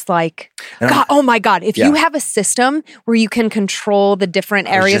 it's just like, God, oh my God. If you have a system where you can control the different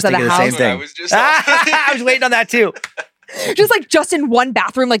areas of the house. Same thing. I was waiting on that too. Just in one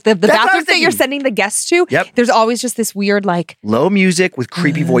bathroom, like the bathroom that you're sending the guests to. Yep. There's always just this weird like low music with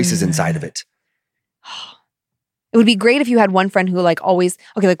creepy voices inside of it. It would be great if you had one friend who like always,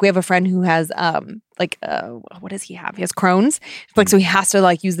 like we have a friend who has what does he have? He has Crohn's. Like, so he has to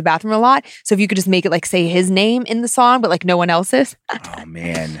like use the bathroom a lot. So if you could just make it like say his name in the song, but like no one else's. Oh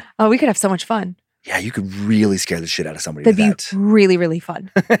man. Oh, we could have so much fun. Yeah, you could really scare the shit out of somebody That'd with that. Be really, really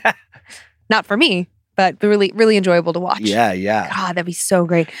fun. Not for me. But really, really enjoyable to watch. Yeah. God, that'd be so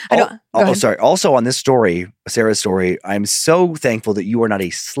great. Sorry. Also on this story, Sarah's story, I'm so thankful that you are not a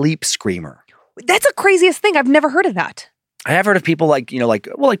sleep screamer. That's the craziest thing. I've never heard of that. I have heard of people like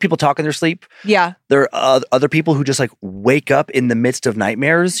people talk in their sleep. Yeah. There are other people who just like wake up in the midst of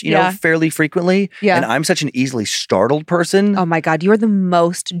nightmares, you know, fairly frequely. Yeah. And I'm such an easily startled person. Oh my God. You are the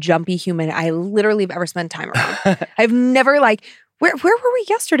most jumpy human I literally have ever spent time around. I've never where were we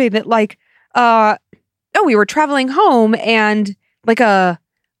yesterday that we were traveling home and like a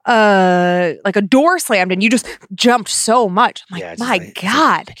door slammed and you just jumped so much. I'm like,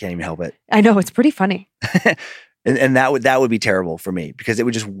 God. I can't even help it. I know, it's pretty funny. and that would be terrible for me because it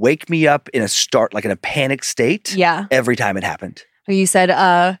would just wake me up in a panic state. Yeah. Every time it happened. You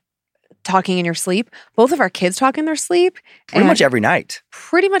said talking in your sleep. Both of our kids talk in their sleep. Pretty much every night.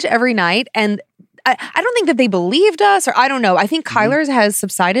 Pretty much every night. And I don't think that they believed us, or I don't know. I think Kyler's has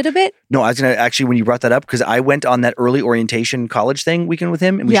subsided a bit. No, I was going to actually, when you brought that up, because I went on that early orientation college thing weekend with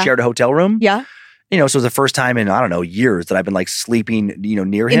him, and we shared a hotel room. Yeah. So it was the first time in, I don't know, years that I've been like sleeping,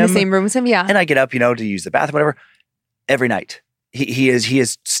 near him. In the same room as him, yeah. And I get up, to use the bathroom, whatever. Every night. He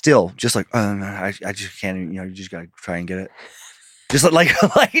is still just like, I just can't, you just got to try and get it. Just like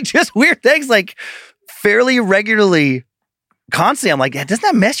just weird things, like fairly regularly, constantly. I'm like, doesn't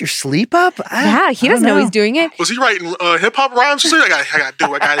that mess your sleep up? He doesn't know he's doing it. Was he writing hip hop rhymes? I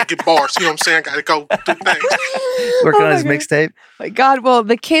gotta get bars. You know what I'm saying? I gotta go do things. Working on his mixtape. My God. Well,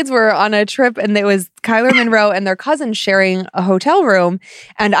 the kids were on a trip, and it was Kyler Monroe and their cousin sharing a hotel room.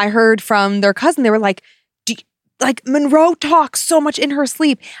 And I heard from their cousin, they were like, Monroe talks so much in her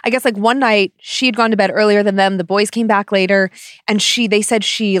sleep. I guess like one night she had gone to bed earlier than them. The boys came back later, and they said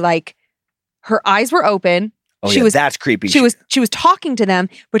she her eyes were open. Oh, that's creepy. She was talking to them,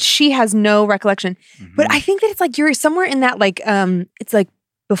 but she has no recollection. Mm-hmm. But I think that it's like you're somewhere in that it's like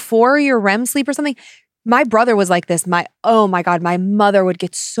before your REM sleep or something. My brother was like this. Oh my God, my mother would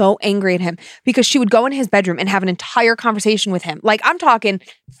get so angry at him because she would go in his bedroom and have an entire conversation with him. Like, I'm talking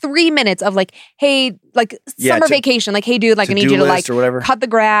 3 minutes of hey, summer vacation. Hey dude, I need you to cut the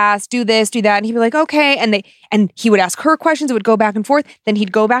grass, do this, do that. And he'd be like, okay. And he would ask her questions. It would go back and forth. Then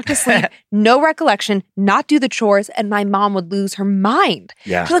he'd go back to sleep, no recollection, not do the chores. And my mom would lose her mind.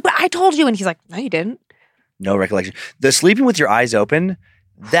 Yeah. She's like, but I told you. And he's like, no, you didn't. No recollection. The sleeping with your eyes open,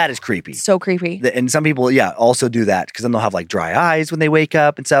 that is creepy. So creepy. And some people, also do that because then they'll have dry eyes when they wake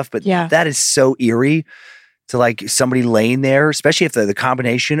up and stuff. But that is so eerie to somebody laying there, especially if the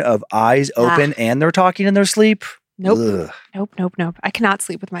combination of eyes open and they're talking in their sleep. Nope. Ugh. Nope. I cannot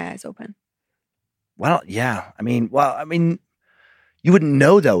sleep with my eyes open. Well, yeah. I mean, you wouldn't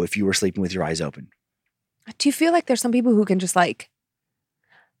know though if you were sleeping with your eyes open. Do you feel like there's some people who can just I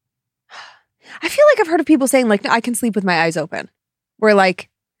feel like I've heard of people saying no, I can sleep with my eyes open. Where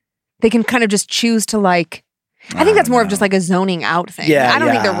they can kind of just choose to I think that's more of just a zoning out thing. Yeah, I don't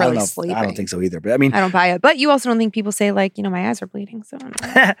think they're really sleeping. I don't think so either. But I mean, I don't buy it. But you also don't think people say my eyes are bleeding. So,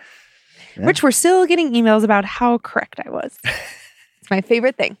 Rich, we're still getting emails about how correct I was. It's my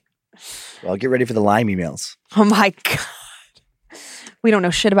favorite thing. Well, get ready for the Lime emails. Oh my God. We don't know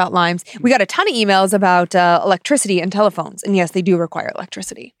shit about limes. We got a ton of emails about electricity and telephones. And yes, they do require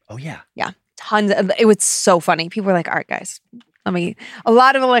electricity. Oh yeah. Yeah. Tons. It was so funny. People were like, all right, guys. A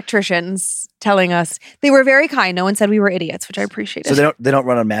lot of electricians telling us they were very kind. No one said we were idiots, which I appreciated. So they don't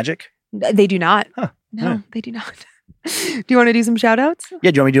run on magic? They do not. Huh. No, they do not. Do you want to do some shout outs? Yeah,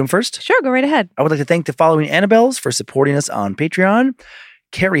 do you want me to do them first? Sure, go right ahead. I would like to thank the following Annabelles for supporting us on Patreon.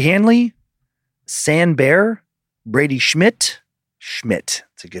 Carrie Hanley, San Bear, Brady Schmidt.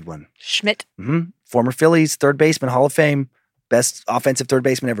 It's a good one. Schmidt. Mm-hmm. Former Phillies, third baseman, Hall of Fame. Best offensive third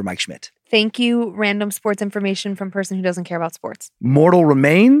baseman ever, Mike Schmidt. Thank you. Random sports information from person who doesn't care about sports. Mortal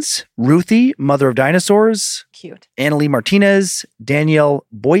Remains, Ruthie, Mother of Dinosaurs. Cute. Annalie Martinez, Danielle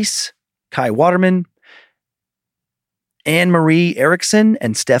Boyce, Kai Waterman, Anne-Marie Erickson,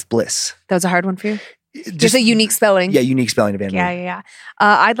 and Steph Bliss. That was a hard one for you? Just a unique spelling. Yeah, unique spelling of Anne-Marie. Yeah.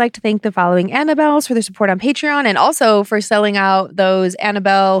 I'd like to thank the following Annabelles for their support on Patreon and also for selling out those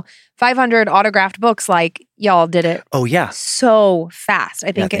Annabelle 500 autographed books like y'all did it. Oh, yeah. So fast.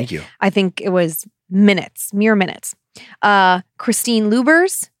 Thank you. I think it was mere minutes. Christine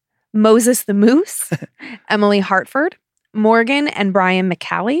Lubers, Moses the Moose, Emily Hartford, Morgan and Brian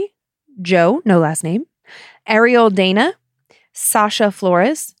McCallie, Joe, no last name, Ariel Dana, Sasha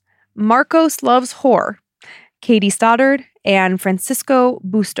Flores, Marcos Loves Whore, Katie Stoddard, and Francisco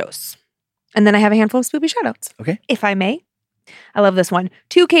Bustos. And then I have a handful of spoopy shoutouts. Okay. If I may. I love this one.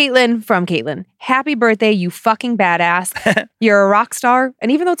 To Caitlin from Caitlin. Happy birthday, you fucking badass. You're a rock star.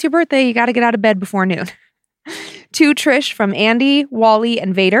 And even though it's your birthday, you got to get out of bed before noon. To Trish from Andy, Wally,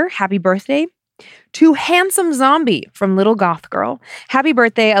 and Vader. Happy birthday. To Handsome Zombie from Little Goth Girl. Happy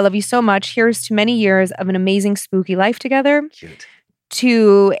birthday. I love you so much. Here's to many years of an amazing spooky life together. Cute.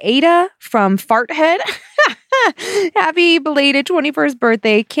 To Ada from Farthead. Happy belated 21st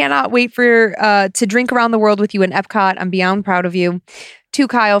birthday. Cannot wait for to drink around the world with you in Epcot. I'm beyond proud of you. To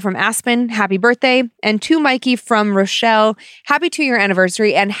Kyle from Aspen, happy birthday. And to Mikey from Rochelle, happy 2-year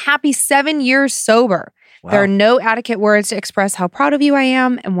anniversary and happy 7 years sober. Wow. There are no adequate words to express how proud of you I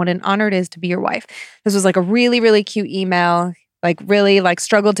am and what an honor it is to be your wife. This was a really, really cute email. Really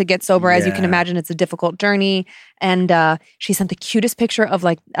struggled to get sober. As you can imagine, it's a difficult journey. And she sent the cutest picture of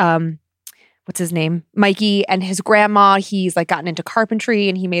what's his name? Mikey and his grandma. He's gotten into carpentry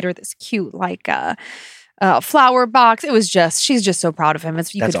and he made her this cute flower box. It was she's just so proud of him.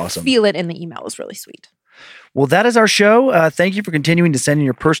 You could awesome. Feel it in the email. It was really sweet. Well, that is our show. Thank you for continuing to send in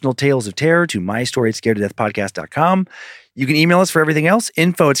your personal tales of terror to mystory@scaredtodeathpodcast.com. You can email us for everything else,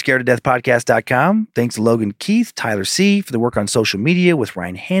 info@scaredtodeathpodcast.com. Thanks to Logan Keith, Tyler C. for the work on social media with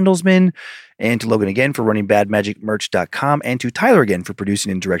Ryan Handelsman, and to Logan again for running badmagicmerch.com, and to Tyler again for producing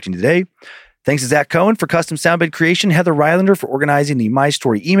and directing today. Thanks to Zach Cohen for custom soundbed creation, Heather Rylander for organizing the My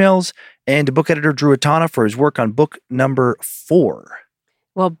Story emails, and to book editor Drew Atana for his work on book number 4.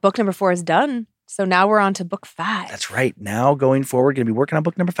 Well, book number 4 is done. So now we're on to book 5. That's right. Now going forward, going to be working on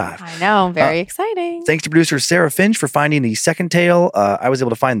book number 5. I know. Very exciting. Thanks to producer Sarah Finch for finding the second tale. I was able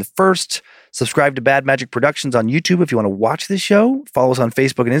to find the first. Subscribe to Bad Magic Productions on YouTube if you want to watch this show. Follow us on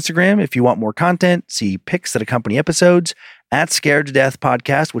Facebook and Instagram if you want more content. See pics that accompany episodes at Scared to Death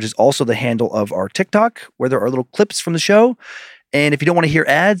Podcast, which is also the handle of our TikTok, where there are little clips from the show. And if you don't want to hear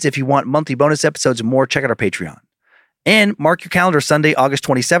ads, if you want monthly bonus episodes and more, check out our Patreon. And mark your calendar, Sunday, August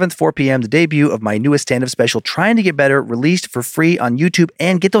 27th, 4 p.m., the debut of my newest stand-up special, Trying to Get Better, released for free on YouTube.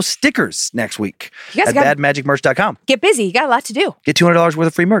 And get those stickers next week at badmagicmerch.com. Get busy. You got a lot to do. Get $200 worth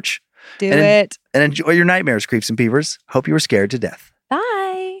of free merch. Do it. And enjoy your nightmares, creeps and peepers. Hope you were scared to death.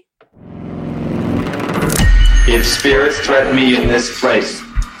 Bye. If spirits threaten me in this place,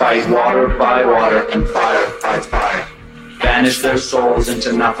 fight water by water and fire by fire. Banish their souls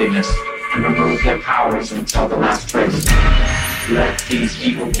into nothingness and remove their powers until the last trace. Let these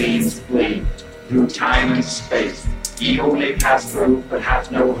evil beings flee through time and space. Evil may pass through, but hath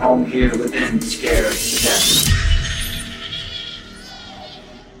no home here within, scared to death.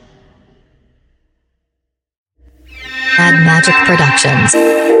 Bad Magic Productions.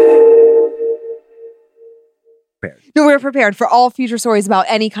 No, we're prepared for all future stories about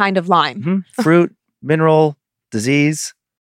any kind of Lyme. Mm-hmm. Fruit, mineral, disease.